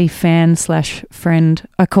one lovely fan/friend.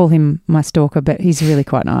 I call him my stalker, but he's really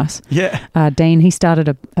quite nice. Yeah. Dean, he started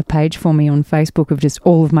a page for me on Facebook of just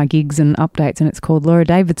all of my gigs and updates, and it's called Laura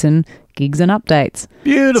Davidson Gigs and Updates.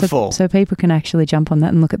 Beautiful. So people can actually jump on that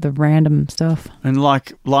and look at the random stuff. And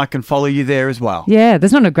like and follow you there as well. Yeah,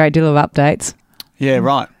 there's not a great deal of updates. Yeah,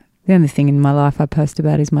 right. The only thing in my life I post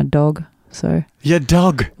about is my dog. So your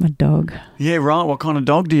dog? My dog. Yeah, right. What kind of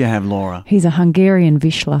dog do you have, Laura? He's a Hungarian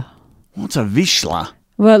Vizsla. What's a Vizsla?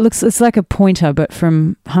 Well, it's like a pointer, but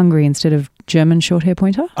from Hungary instead of German short-hair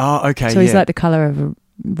pointer. Oh, okay, So he's like the colour of a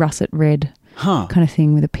russet red kind of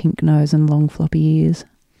thing with a pink nose and long floppy ears.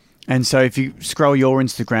 And so if you scroll your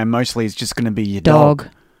Instagram, mostly it's just going to be your dog.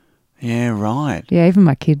 Yeah, right. Yeah, even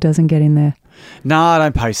my kid doesn't get in there. No, I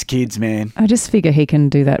don't post kids, man. I just figure he can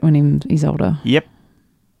do that when he's older. Yep.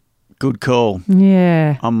 Good call.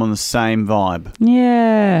 Yeah. I'm on the same vibe.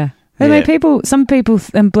 Yeah. I mean, some people,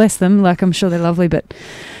 and bless them, like I'm sure they're lovely, but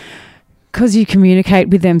because you communicate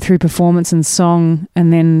with them through performance and song,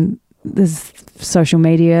 and then there's social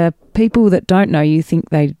media, people that don't know you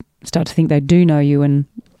start to think they do know you and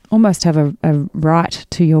almost have a right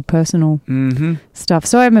to your personal stuff.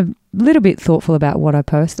 So I'm a little bit thoughtful about what I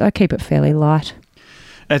post. I keep it fairly light.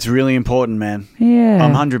 That's really important, man. Yeah.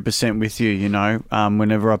 I'm 100% with you,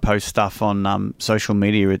 whenever I post stuff on social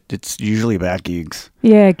media, it's usually about gigs.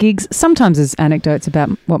 Yeah, gigs. Sometimes there's anecdotes about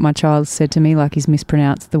what my child said to me, like he's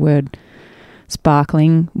mispronounced the word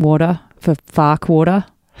sparkling water for fark water.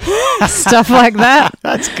 stuff like that.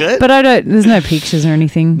 That's good. But there's no pictures or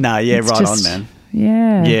anything. No, yeah, It's right just- on, man.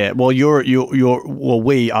 Yeah. Yeah, well,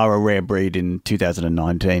 we are a rare breed in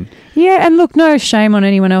 2019. Yeah, and look, no shame on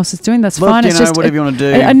anyone else that's doing. That's Look, fine. you It's know, just whatever you wanna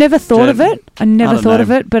do. I never thought of Jen. it. I never don't thought know.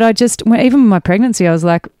 of it. But I just, even with my pregnancy, I was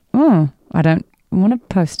like, oh, I don't want to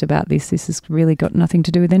post about this. This has really got nothing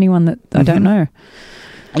to do with anyone that I don't know.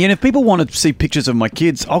 And if people want to see pictures of my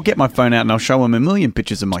kids, I'll get my phone out and I'll show them a million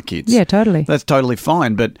pictures of my kids. Yeah, totally. That's totally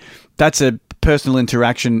fine. But that's a personal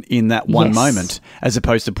interaction in that one Yes. moment, as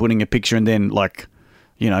opposed to putting a picture and then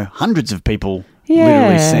hundreds of people Yeah.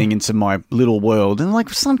 literally seeing into my little world. And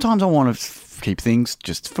sometimes I want to keep things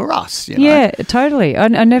just for us. You know? Yeah, totally. I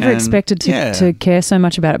never And, expected to, yeah. to care so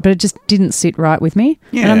much about it, but it just didn't sit right with me.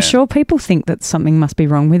 Yeah. And I'm sure people think that something must be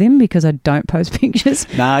wrong with him because I don't post pictures.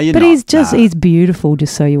 Nah, you're but not. he's beautiful,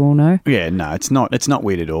 just so you all know. Yeah, no, it's not. It's not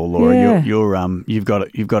weird at all, Laura. Yeah. You've got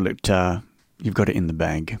it. You've got it in the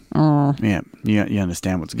bag. Oh, Yeah, you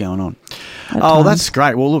understand what's going on. At Oh, times. that's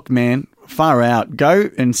great. Well, look, man, far out.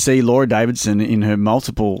 Go and see Laura Davidson in her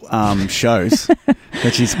multiple shows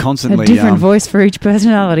that she's a constantly. different voice for each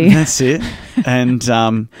personality. That's it. And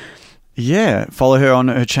follow her on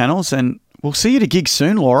her channels, and we'll see you at a gig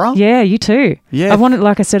soon, Laura. Yeah, you too. Yeah.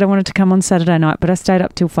 Like I said, I wanted to come on Saturday night, but I stayed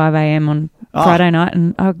up till 5 a.m. on Friday night,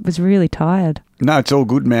 and I was really tired. No, it's all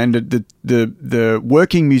good, man. The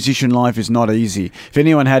working musician life is not easy. If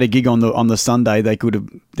anyone had a gig on the Sunday, they could have.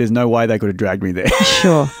 There's no way they could have dragged me there.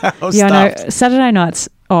 Sure. was Yeah, I know. stuffed. Saturday nights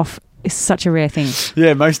off is such a rare thing.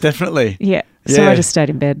 Yeah, most definitely. Yeah. So Yeah. I just stayed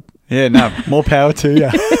in bed. Yeah, no, more power to you.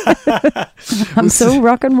 I'm so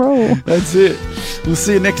rock and roll. That's it. We'll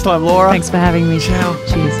see you next time, Laura. Thanks for having me. Ciao.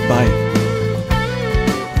 Cheers. Bye.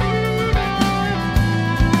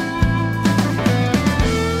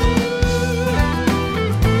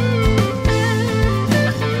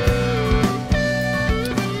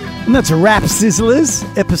 And that's a wrap, Sizzlers.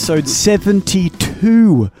 Episode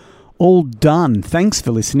 72. All done. Thanks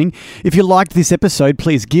for listening. If you liked this episode,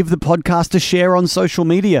 please give the podcast a share on social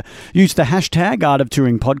media. Use the hashtag Art of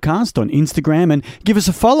Touring Podcast on Instagram and give us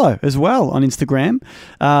a follow as well on Instagram.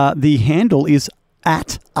 The handle is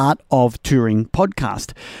at Art of Touring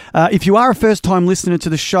Podcast. If you are a first-time listener to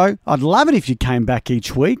the show, I'd love it if you came back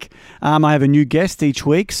each week. I have a new guest each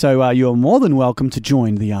week, so you're more than welcome to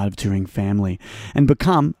join the Art of Touring family and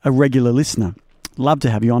become a regular listener. Love to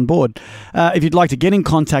have you on board. If you'd like to get in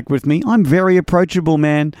contact with me, I'm very approachable,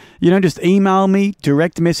 man. Just email me,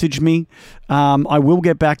 direct message me. I will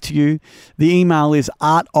get back to you. The email is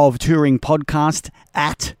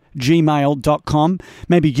artoftouringpodcast@gmail.com.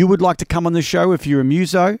 Maybe you would like to come on the show if you're a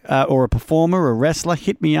muso or a performer or a wrestler.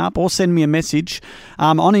 Hit me up or send me a message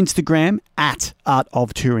on Instagram at Art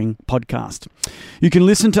of Touring Podcast. You can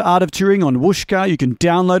listen to Art of Touring on Whooshkaa. You can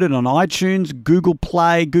download it on iTunes, Google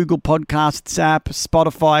Play, Google Podcasts app,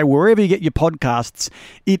 Spotify, wherever you get your podcasts.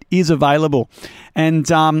 It is available.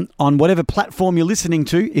 And on whatever platform you're listening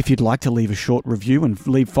to, if you'd like to leave a short review and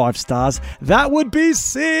leave 5 stars, that would be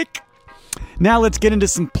sick. Now let's get into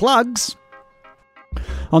some plugs.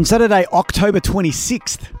 On Saturday, October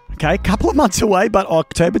 26th, okay, a couple of months away, but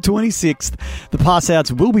October 26th, the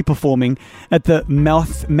Passouts will be performing at the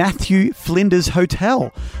Matthew Flinders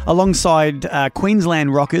Hotel alongside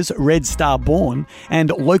Queensland rockers Red Star Born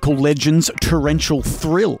and local legends Torrential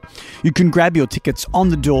Thrill. You can grab your tickets on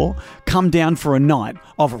the door. Come down for a night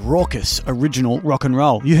of raucous original rock and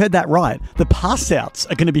roll. You heard that right. The Passouts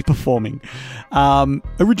are going to be performing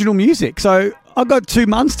original music. So I've got 2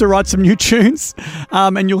 months to write some new tunes,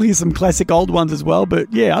 and you'll hear some classic old ones as well.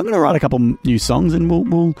 But yeah, I'm going to write a couple new songs, and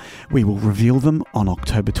we will reveal them on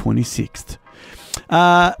October 26th.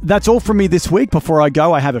 That's all from me this week. Before I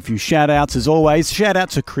go, I have a few shout-outs as always.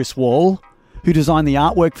 Shout-out to Chris Wall, who designed the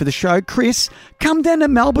artwork for the show. Chris, come down to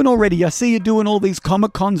Melbourne already. I see you doing all these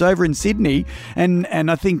Comic-Cons over in Sydney and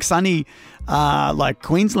I think sunny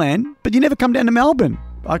Queensland, but you never come down to Melbourne.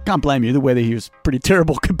 I can't blame you. The weather here was pretty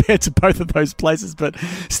terrible compared to both of those places, but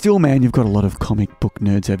still, man, you've got a lot of comic book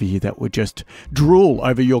nerds over here that would just drool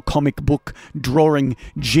over your comic book drawing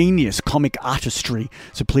genius, comic artistry.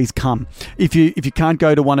 So please come. If you can't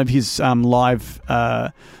go to one of his live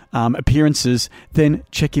appearances, then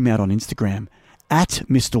check him out on Instagram at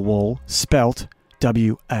Mr. Wall, spelt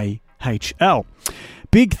W-A-H-L.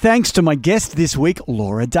 Big thanks to my guest this week,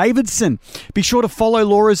 Laura Davidson. Be sure to follow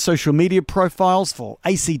Laura's social media profiles for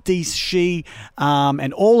AC/DC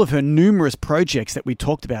and all of her numerous projects that we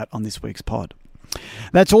talked about on this week's pod.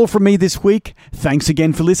 That's all from me this week. Thanks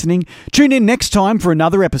again for listening. Tune in next time for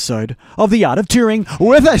another episode of The Art of Touring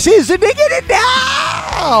with us. Is it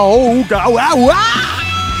now? Go out.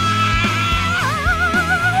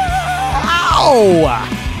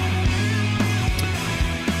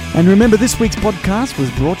 And remember, this week's podcast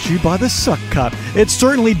was brought to you by The Suck Cut. It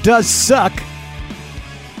certainly does suck.